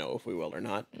 you don't know if we will or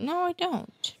not. No, I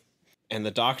don't. And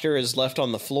the Doctor is left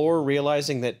on the floor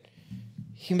realizing that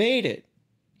he made it.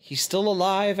 He's still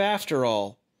alive after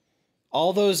all.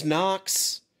 All those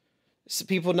knocks,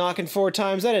 people knocking 4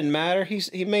 times, that didn't matter.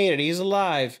 He made it. He's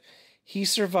alive. He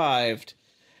survived.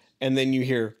 And then you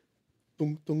hear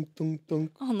thunk, thunk, thunk,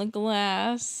 thunk. On the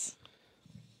glass.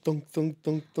 Thunk, thunk,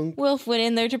 thunk, thunk. Wilf went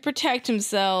in there to protect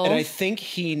himself. And I think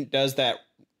he does that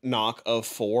knock of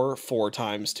 4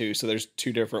 times too. So there's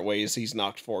 2 different ways he's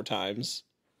knocked 4 times.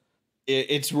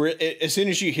 It's as soon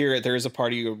as you hear it, there is a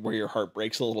part of you where your heart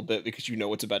breaks a little bit because you know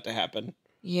what's about to happen.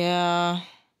 Yeah.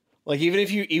 Like even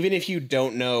if you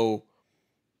don't know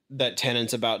that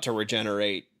Tennant's about to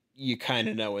regenerate, you kind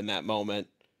of know in that moment.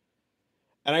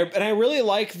 And I really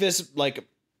like this like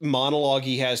monologue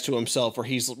he has to himself where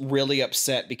he's really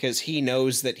upset because he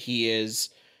knows that he is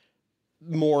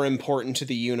more important to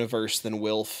the universe than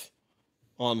Wilf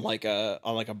on like a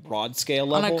broad scale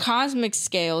level. On a cosmic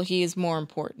scale, he is more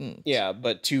important. Yeah,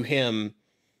 but to him,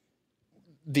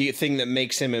 the thing that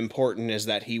makes him important is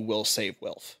that he will save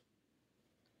Wilf.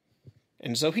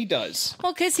 And so he does.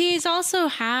 Well, because he's also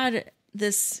had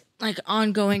this like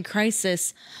ongoing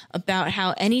crisis about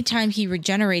how anytime he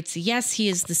regenerates, yes, he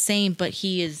is the same, but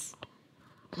he is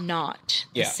not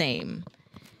the same.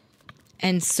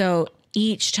 And so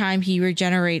each time he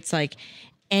regenerates, like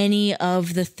any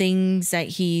of the things that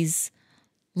he's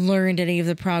learned, any of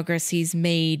the progress he's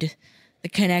made, the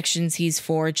connections he's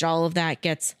forged, all of that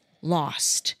gets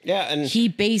lost. Yeah, and he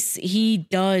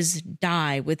does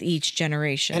die with each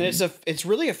generation. And it's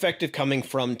really effective coming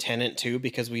from Tennant too,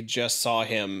 because we just saw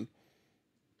him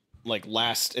like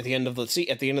at the end of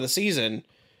the season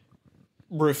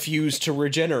refuse to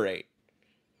regenerate.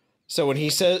 So when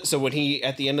he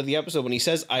at the end of the episode when he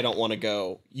says I don't want to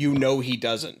go, you know he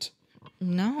doesn't.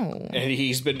 No. And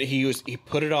he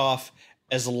put it off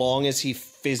as long as he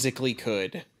physically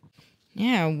could.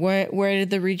 Yeah, where did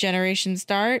the regeneration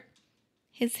start?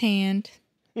 His hand.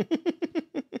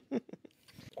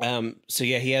 So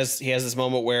yeah, he has this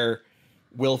moment where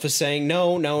Wilf is saying,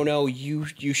 no, you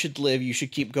should live, you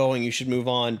should keep going, you should move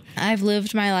on. I've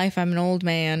lived my life, I'm an old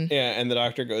man. Yeah, and the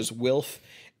Doctor goes, Wilf,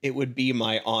 it would be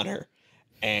my honor.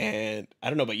 And I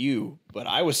don't know about you, but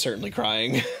I was certainly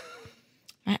crying.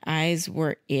 My eyes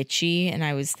were itchy, and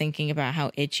I was thinking about how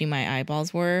itchy my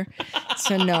eyeballs were.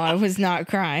 So no, I was not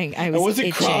crying. I wasn't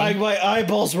itching. Crying. My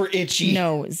eyeballs were itchy.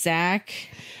 No, Zach.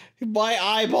 My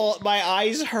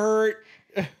eyes hurt.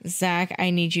 Zach,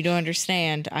 I need you to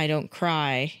understand. I don't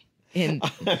cry. I'm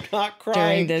not crying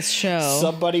during this show.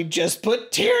 Somebody just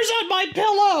put tears on my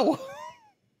pillow.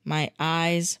 My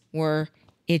eyes were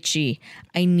itchy.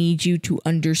 I need you to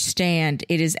understand.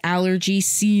 It is allergy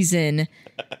season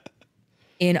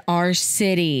in our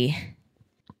city.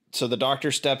 So the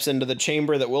Doctor steps into the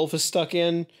chamber that Wilf is stuck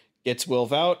in, gets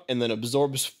Wilf out, and then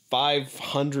absorbs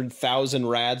 500,000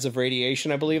 rads of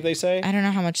radiation, I believe they say. I don't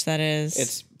know how much that is.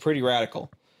 It's pretty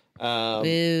radical.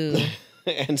 Boo.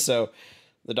 And so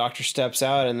The doctor steps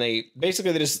out, and they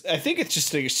just, I think it's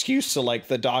just an excuse to like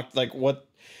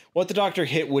what the doctor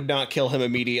hit would not kill him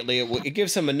immediately. It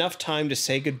gives him enough time to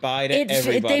say goodbye to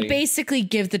everybody. They basically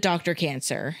give the doctor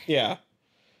cancer. Yeah.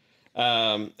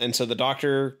 And so the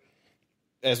doctor,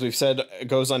 as we've said,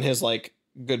 goes on his like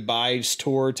goodbyes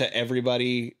tour to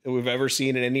everybody that we've ever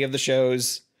seen in any of the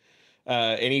shows.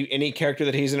 Any character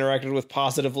that he's interacted with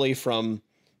positively from,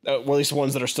 well, at least the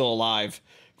ones that are still alive,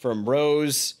 from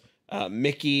Rose,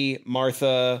 Mickey,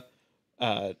 Martha,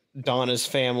 Donna's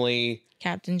family,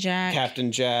 Captain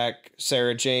Jack,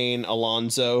 Sarah Jane,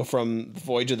 Alonzo from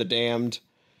Voyage of the Damned.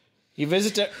 He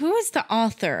visited. Who is the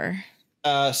author?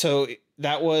 So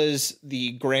that was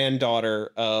the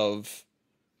granddaughter of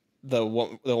the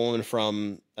woman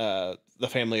from the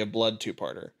Family of Blood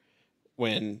two-parter,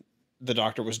 when the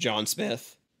doctor was John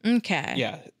Smith. Okay.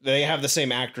 Yeah, they have the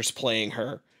same actress playing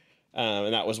her,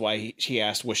 and that was why she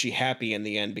asked, was she happy in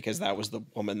the end, because that was the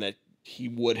woman that he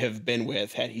would have been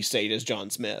with had he stayed as John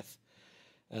Smith.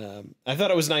 I thought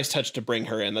it was a nice touch to bring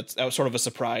her in. That was sort of a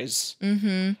surprise.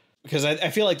 Mm-hmm. Because I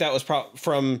feel like that was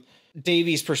from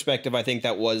Davy's perspective, I think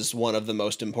that was one of the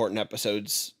most important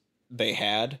episodes they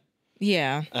had.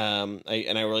 Yeah. I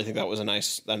really think that was a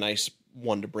nice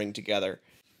one to bring together.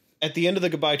 At the end of the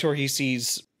goodbye tour, he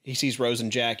sees Rose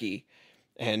and Jackie,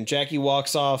 and Jackie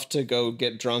walks off to go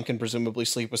get drunk and presumably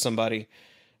sleep with somebody.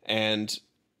 And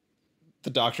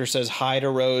the doctor says hi to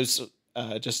Rose.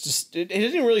 It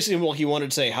didn't really seem like he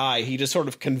wanted to say hi. He just sort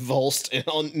of convulsed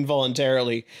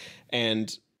involuntarily,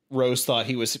 and Rose thought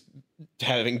he was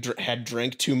had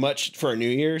drank too much for New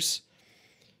Year's.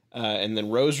 And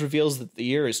then Rose reveals that the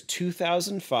year is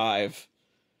 2005,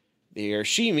 the year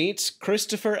she meets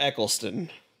Christopher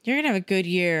Eccleston. You're going to have a good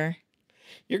year.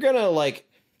 You're going to like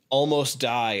almost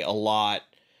die a lot.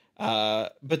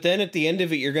 But then at the end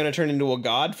of it, you're going to turn into a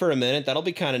god for a minute. That'll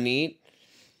be kind of neat.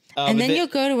 And then you'll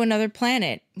go to another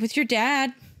planet with your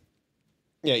dad.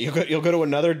 Yeah, you'll go to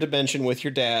another dimension with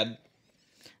your dad.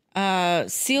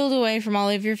 Sealed away from all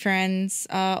of your friends,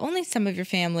 only some of your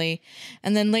family.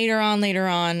 And then later on,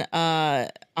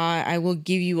 I will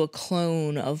give you a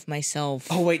clone of myself.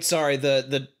 Oh, wait, sorry.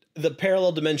 The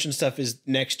parallel dimension stuff is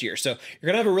next year. So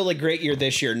you're going to have a really great year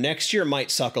this year. Next year might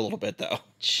suck a little bit, though.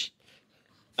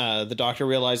 The doctor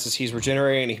realizes he's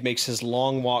regenerating, and he makes his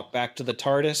long walk back to the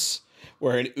TARDIS,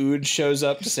 where an Ood shows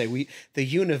up to say, the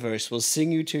universe will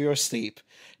sing you to your sleep.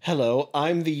 Hello,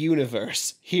 I'm the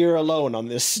universe, here alone on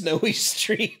this snowy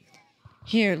street.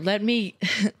 Here, let me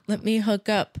hook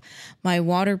up my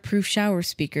waterproof shower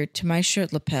speaker to my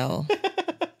shirt lapel.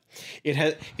 It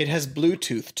has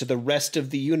Bluetooth to the rest of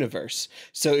the universe.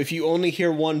 So if you only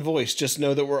hear one voice, just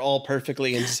know that we're all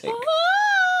perfectly in sync.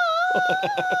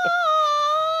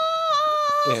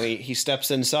 And he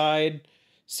steps inside,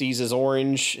 sees his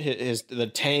orange, the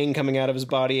tang coming out of his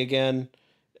body again,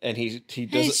 and he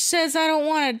says, "I don't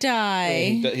want to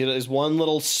die." He does one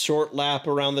little short lap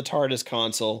around the TARDIS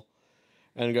console,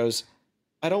 and goes,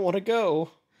 "I don't want to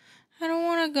go. I don't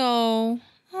want to go."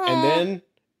 Aww. And then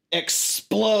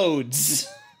explodes.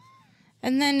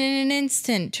 And then in an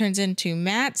instant turns into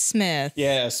Matt Smith.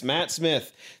 Yes, Matt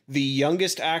Smith, the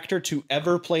youngest actor to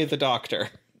ever play the Doctor.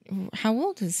 How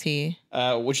old is he?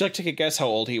 Would you like to take a guess how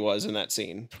old he was in that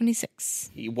scene? 26.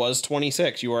 He was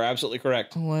 26. You are absolutely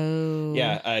correct. Whoa.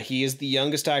 Yeah, he is the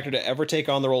youngest actor to ever take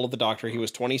on the role of the Doctor. He was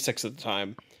 26 at the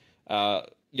time.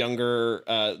 Younger,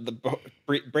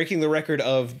 breaking the record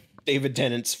of David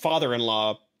Tennant's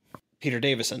father-in-law, Peter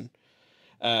Davison.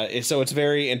 So it's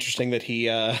very interesting that he...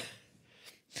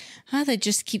 they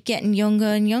just keep getting younger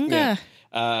and younger.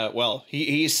 Yeah. Well,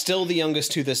 he's still the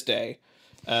youngest to this day.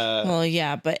 Well,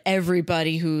 yeah, but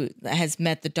everybody who has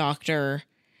met the Doctor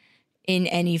in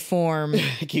any form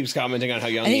keeps commenting on how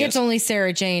young he is. I think it's only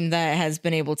Sarah Jane that has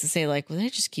been able to say, like, well, they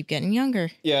just keep getting younger.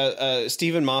 Yeah,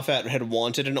 Stephen Moffat had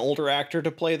wanted an older actor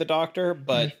to play the Doctor,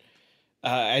 but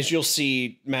as you'll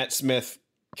see, Matt Smith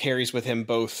carries with him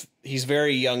both. He's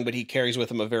very young, but he carries with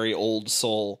him a very old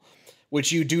soul,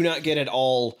 which you do not get at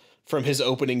all from his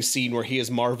opening scene where he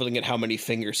is marveling at how many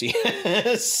fingers he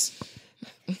has.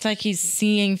 It's like he's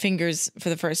seeing fingers for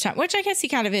the first time, which I guess he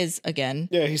kind of is again.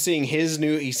 Yeah, he's seeing his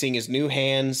new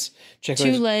hands,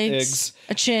 two legs,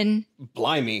 a chin.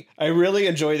 Blimey. I really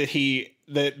enjoy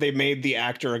that they made the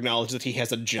actor acknowledge that he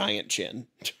has a giant chin.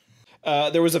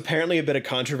 There was apparently a bit of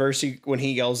controversy when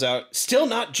he yells out, "Still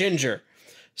not ginger."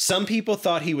 Some people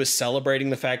thought he was celebrating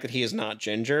the fact that he is not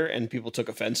ginger, and people took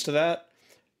offense to that.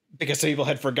 Because people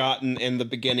had forgotten in the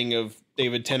beginning of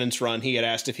David Tennant's run, he had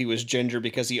asked if he was ginger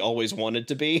because he always wanted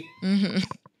to be. Mm-hmm.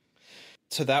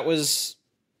 So that was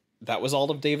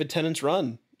all of David Tennant's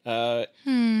run,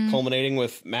 culminating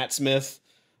with Matt Smith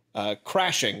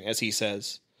crashing, as he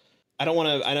says. I don't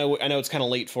want to. I know it's kind of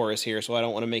late for us here, so I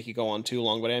don't want to make you go on too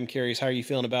long. But I am curious, how are you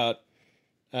feeling about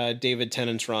David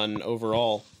Tennant's run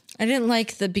overall? I didn't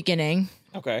like the beginning.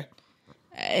 Okay.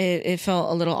 It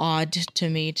felt a little odd to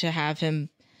me to have him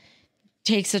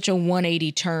take such a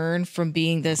 180 turn from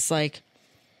being this like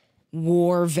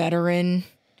war veteran,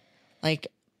 like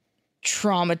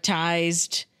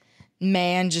traumatized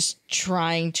man just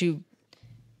trying to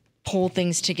pull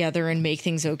things together and make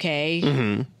things okay,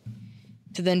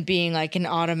 to then being like an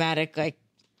automatic, like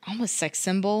almost sex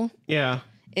symbol. Yeah.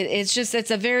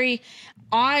 It's a very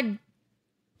odd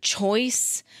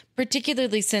choice,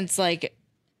 particularly since like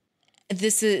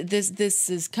this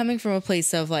is coming from a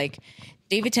place of like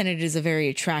David Tennant is a very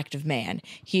attractive man.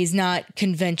 He's not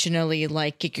conventionally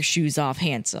like kick your shoes off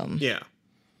handsome. Yeah.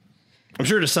 I'm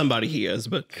sure to somebody he is,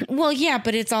 but well, yeah,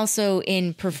 but it's also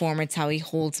in performance how he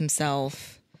holds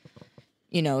himself.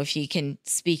 You know, if he can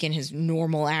speak in his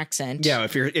normal accent. Yeah,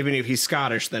 if he's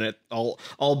Scottish, then it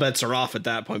all bets are off at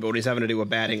that point. But when he's having to do a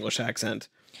bad English accent,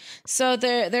 so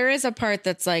there is a part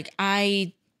that's like,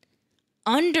 I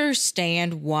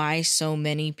understand why so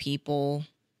many people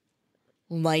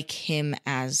like him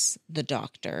as the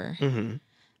Doctor.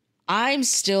 I'm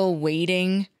still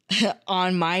waiting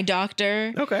on my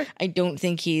Doctor. Okay. I don't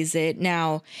think he's it.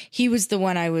 Now, he was the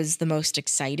one I was the most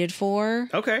excited for.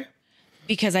 Okay.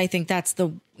 Because I think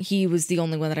he was the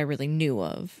only one that I really knew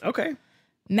of. Okay.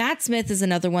 Matt Smith is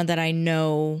another one that I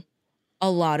know a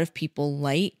lot of people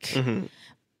like,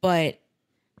 but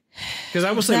because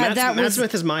I will say Matt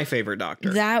Smith is my favorite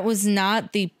Doctor. That was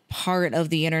not the part of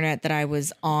the internet that I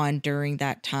was on during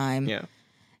that time. Yeah.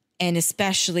 And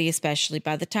especially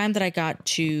by the time that I got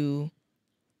to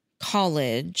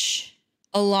college,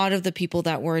 a lot of the people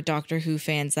that were Doctor Who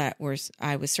fans I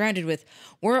was surrounded with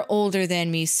were older than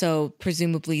me, so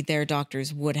presumably their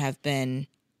doctors would have been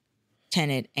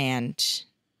Tennant and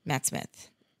Matt Smith.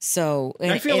 So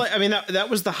I feel that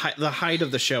was the height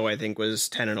of the show. I think was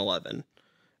 10 and 11,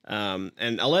 and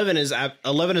 11 is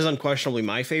unquestionably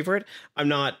my favorite. I'm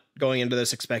not going into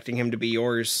this expecting him to be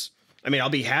yours. I mean, I'll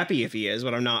be happy if he is,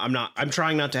 but I'm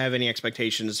trying not to have any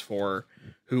expectations for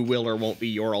who will or won't be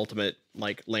your ultimate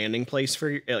like landing place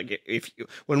for like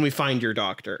when we find your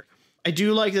Doctor. I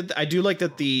do like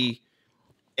that the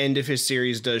end of his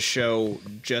series does show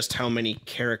just how many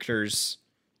characters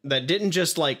that didn't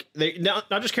just like they not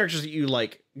just characters that you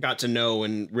like got to know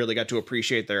and really got to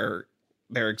appreciate their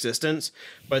existence,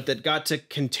 but that got to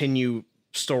continue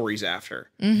stories after.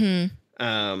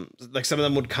 Like some of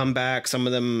them would come back, some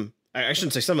of them, I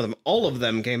shouldn't say some of them, all of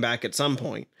them came back at some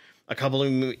point. A couple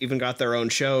of them even got their own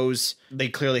shows. They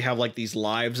clearly have like these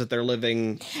lives that they're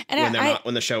living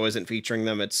when the show isn't featuring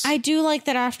them. I do like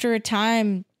that after a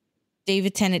time,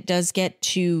 David Tennant does get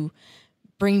to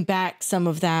bring back some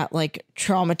of that like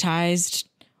traumatized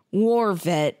war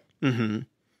vet. You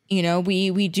know,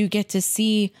 we do get to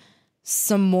see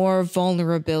some more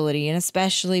vulnerability, and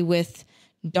especially with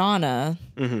Donna,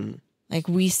 like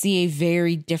we see a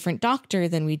very different Doctor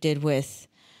than we did with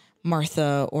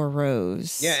Martha or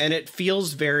Rose. Yeah, and it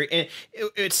feels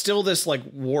it's still this like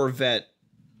war vet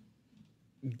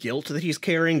guilt that he's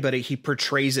carrying, but he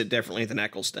portrays it differently than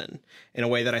Eccleston in a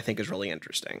way that I think is really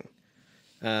interesting.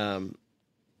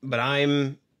 But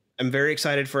I'm very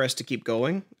excited for us to keep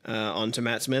going on to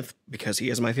Matt Smith because he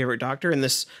is my favorite Doctor, and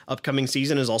this upcoming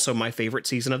season is also my favorite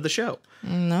season of the show.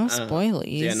 No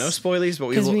spoilies. Yeah, no spoilies, but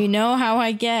because we know how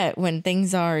I get when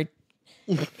things are.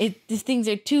 Things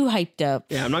are too hyped up.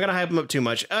 Yeah, I'm not gonna hype them up too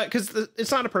much because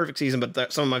it's not a perfect season,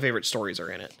 but some of my favorite stories are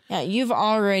in it.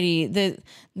 Yeah,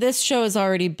 this show has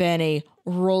already been a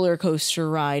roller coaster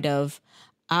ride of.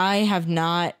 I have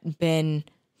not been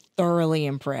thoroughly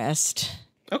impressed.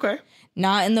 Okay,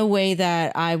 not in the way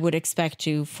that I would expect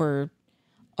to for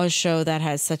a show that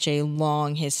has such a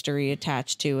long history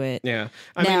attached to it. Yeah.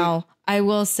 I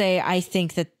will say I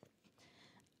think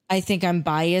I'm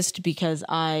biased because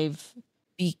I've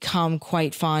become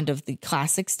quite fond of the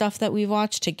classic stuff that we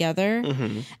watched together.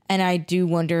 And I do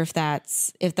wonder if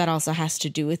that also has to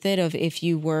do with it, of if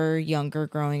you were younger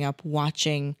growing up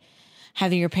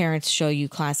having your parents show you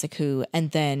classic Who, and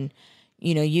then,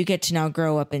 you know, you get to now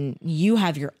grow up and you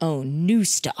have your own new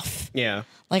stuff. Yeah.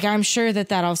 Like, I'm sure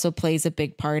that also plays a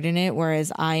big part in it,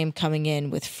 whereas I am coming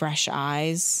in with fresh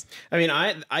eyes. I mean,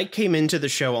 I came into the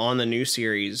show on the new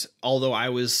series, although I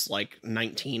was like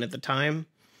 19 at the time.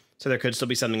 So there could still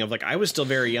be something of like, I was still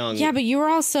very young. Yeah, but you were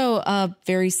also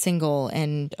very single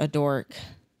and a dork.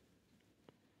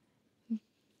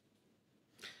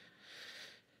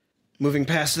 Moving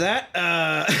past that,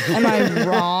 Am I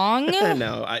wrong?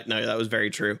 No, that was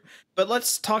very true. But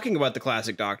let's talking about the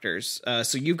classic Doctors.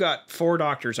 So you've got 4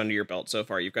 Doctors under your belt so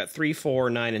far. You've got 3,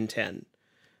 4, 9, and 10.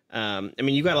 I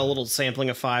mean, you got a little sampling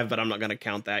of 5, but I'm not going to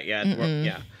count that yet.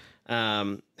 Yeah.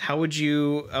 How would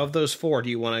you, of those 4, do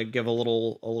you want to give a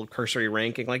little cursory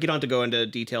ranking? Like, you don't have to go into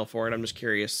detail for it. I'm just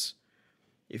curious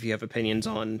if you have opinions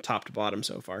on top to bottom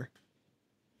so far.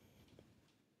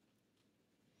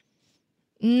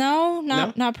 No,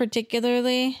 not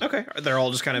particularly. Okay. They're all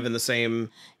just kind of in the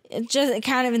same... Just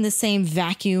kind of in the same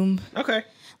vacuum. Okay.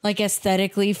 Like,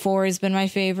 aesthetically, 4 has been my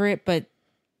favorite, but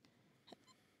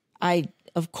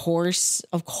of course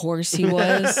he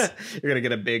was. You're going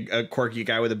to get a quirky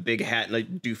guy with a big hat and a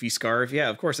doofy scarf. Yeah,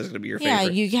 of course that's going to be your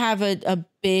favorite. Yeah, you have a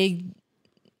big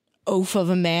oaf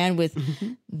of a man with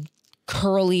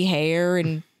curly hair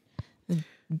and a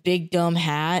big dumb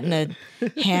hat and a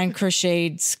hand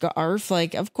crocheted scarf.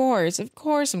 Like, of course I'm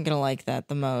going to like that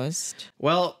the most.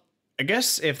 Well, I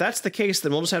guess if that's the case,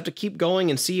 then we'll just have to keep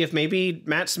going and see if maybe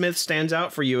Matt Smith stands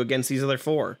out for you against these other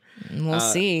 4. We'll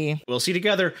see. We'll see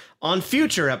together on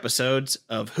future episodes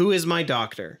of Who Is My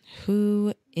Doctor?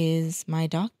 Who is my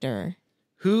doctor?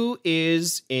 Who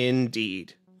is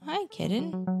indeed? Hi,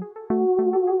 kitten.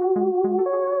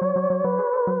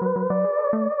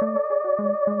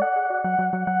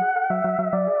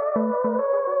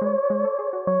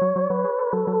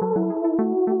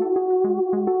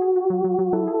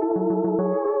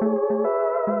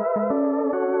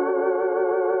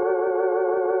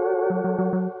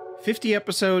 50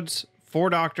 episodes,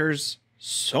 4 Doctors,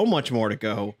 so much more to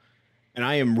go, and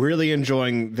I am really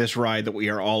enjoying this ride that we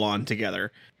are all on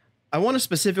together. I want to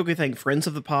specifically thank friends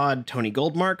of the pod, Tony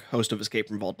Goldmark, host of Escape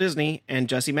from Walt Disney, and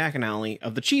Jesse McAnally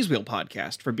of the Cheese Wheel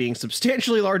podcast for being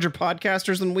substantially larger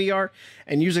podcasters than we are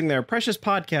and using their precious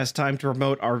podcast time to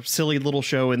promote our silly little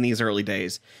show in these early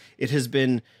days. It has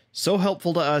been so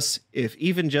helpful to us, if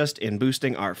even just in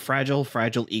boosting our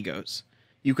fragile egos.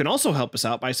 You can also help us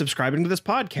out by subscribing to this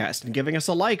podcast and giving us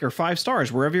a like or 5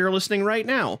 stars wherever you're listening right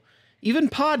now. Even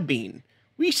Podbean.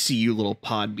 We see you little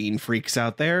Podbean freaks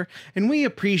out there, and we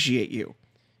appreciate you.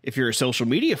 If you're a social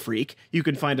media freak, you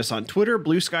can find us on Twitter,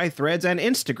 Blue Sky, Threads, and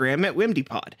Instagram at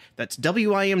WimDpod. That's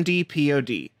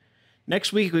WIMDPOD.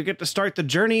 Next week, we get to start the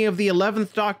journey of the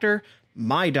 11th Doctor,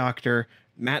 my doctor,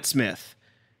 Matt Smith.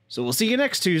 So we'll see you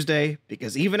next Tuesday,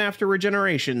 because even after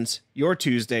Regenerations, your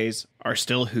Tuesdays are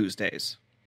still Who's Days.